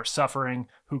patients who are suffering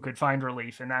who could find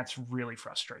relief, and that's really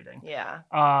frustrating. Yeah.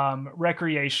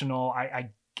 Recreational,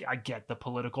 I get the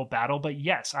political battle, but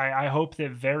yes, I hope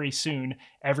that very soon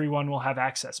everyone will have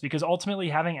access, because ultimately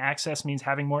having access means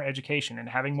having more education and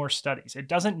having more studies. It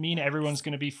doesn't mean everyone's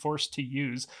going to be forced to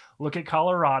use. Look at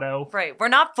Colorado. Right. We're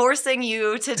not forcing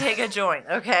you to take a joint,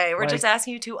 okay? We're just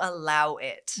asking you to allow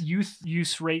it. Youth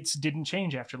use rates didn't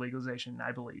change after legalization,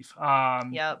 I believe.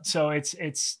 Yep. So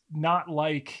it's not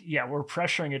like, we're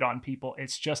pressuring it on people.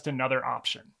 It's just another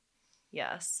option.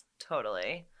 Yes,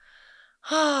 totally.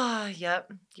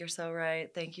 Yep, you're so right.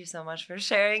 Thank you so much for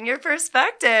sharing your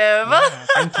perspective. Yeah,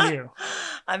 thank you.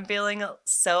 I'm feeling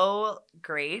so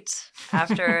great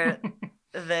after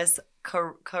this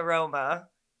Karoma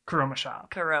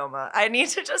shop. Karoma. I need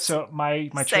to just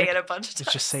my say trick it a bunch of times.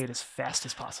 is just say it as fast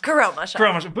as possible. Karoma shop.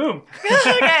 Karoma shop. Boom.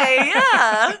 Okay,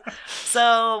 yeah.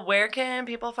 So where can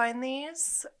people find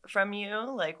these from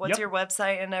you? Like, what's your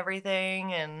website and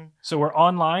everything? And so we're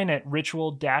online at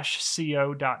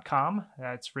ritual-co.com.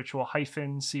 That's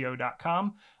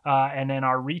ritual-co.com. And then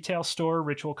our retail store,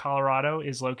 Ritual Colorado,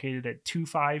 is located at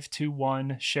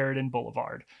 2521 Sheridan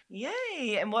Boulevard.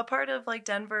 Yay! And what part of like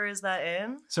Denver is that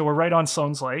in? So we're right on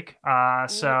Sloan's Lake.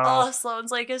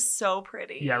 Sloan's Lake is so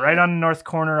pretty. Yeah, right on the north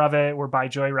corner of it. We're by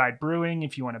Joyride Brewing.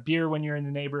 If you want a beer when you're in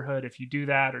the neighborhood, if you do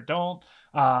that or don't.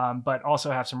 But also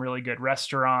have some really good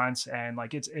restaurants, and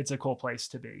like it's a cool place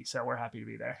to be. So we're happy to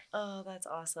be there. Oh, that's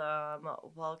awesome.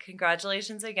 Well,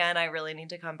 congratulations again. I really need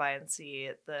to come by and see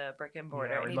the brick and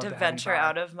mortar. I need to venture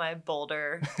out of my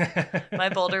Boulder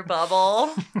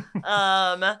bubble.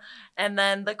 And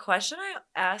then the question I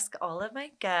ask all of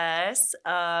my guests,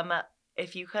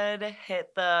 if you could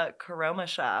hit the Karoma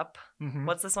shop,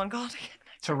 what's this one called again?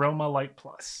 Taroma Light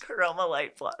Plus. Karoma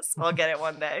Light Plus. I'll get it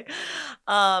one day.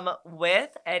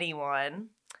 With anyone,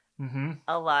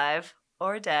 alive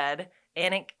or dead,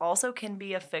 and it also can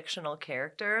be a fictional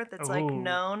character that's like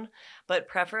known, but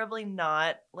preferably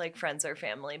not like friends or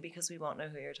family, because we won't know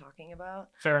who you're talking about.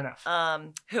 Fair enough.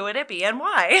 Who would it be and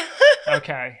why?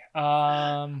 Okay.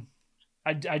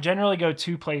 I generally go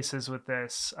 2 places with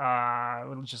this,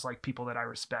 just like people that I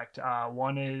respect.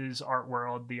 One is Art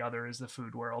World, the other is the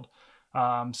Food World.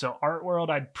 So Art World,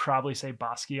 I'd probably say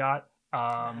Basquiat.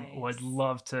 Nice. Would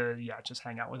love to, just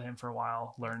hang out with him for a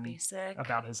while, learn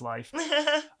about his life.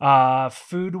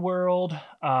 Food World,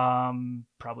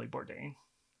 probably Bourdain.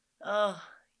 Oh,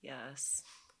 yes.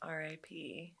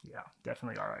 R.I.P. Yeah,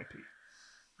 definitely R.I.P.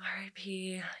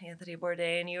 R.I.P. Anthony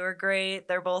Bourdain. You were great.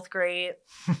 They're both great.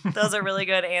 Those are really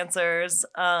good answers.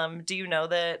 Do you know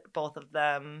that both of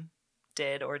them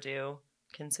did or do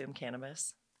consume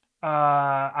cannabis?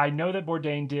 I know that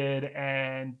Bourdain did,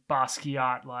 and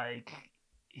Basquiat, like,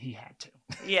 he had to.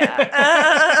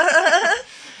 Yeah.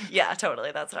 Yeah,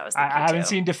 totally. That's what I was thinking. I haven't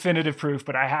seen definitive proof,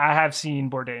 but I have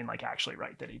seen Bourdain like actually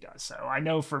write that he does. So I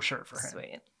know for sure for him.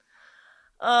 Sweet.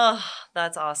 Oh,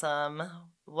 that's awesome.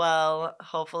 Well,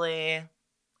 hopefully,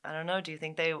 I don't know. Do you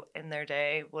think they, in their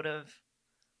day, were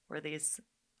these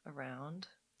around?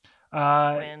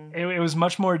 It was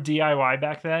much more DIY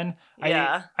back then.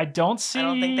 Yeah. I don't see. I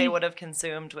don't think they would have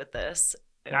consumed with this.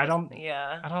 I don't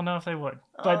know if they would.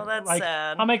 But that's like,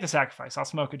 sad. I'll make the sacrifice. I'll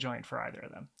smoke a joint for either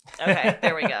of them. Okay,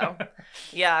 there we go.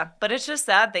 Yeah, but it's just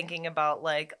sad thinking about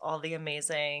like all the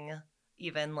amazing,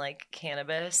 even like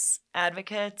cannabis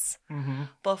advocates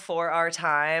before our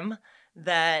time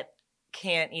that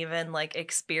can't even like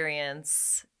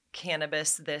experience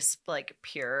cannabis this like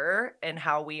pure and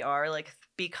how we are like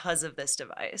because of this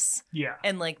device. Yeah.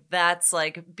 And like that's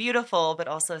like beautiful but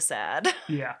also sad.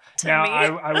 Yeah. Now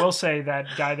I will say that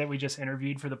guy that we just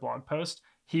interviewed for the blog post,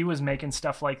 he was making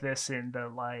stuff like this in the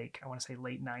like I want to say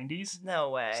late 90s.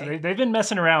 No way. So they've been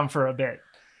messing around for a bit.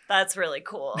 That's really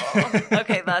cool.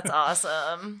 Okay, that's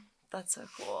awesome. That's so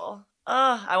cool.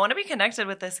 I want to be connected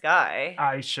with this guy.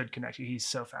 I should connect you. He's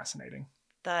so fascinating.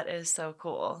 That is so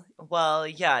cool. Well,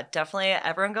 yeah, definitely.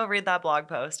 Everyone go read that blog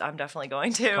post. I'm definitely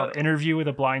going to. Called Interview with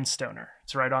a Blind Stoner.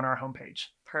 It's right on our homepage.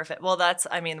 Perfect. Well,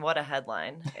 what a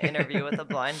headline. Interview with a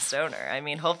blind stoner. I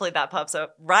mean, hopefully that pops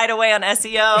up right away on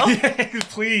SEO.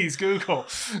 Please, Google.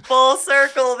 Full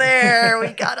circle there. We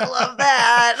gotta love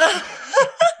that.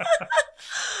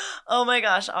 Oh my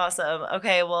gosh, awesome.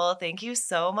 Okay, well, thank you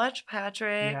so much,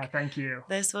 Patrick. Yeah, thank you.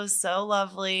 This was so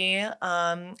lovely.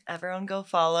 Everyone go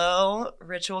follow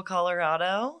Ritual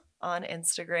Colorado on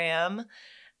Instagram.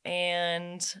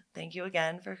 And thank you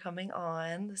again for coming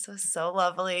on. This was so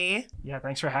lovely. Yeah,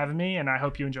 thanks for having me, and I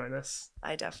hope you enjoy this.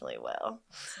 I definitely will.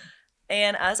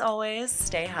 And as always,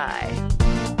 stay high.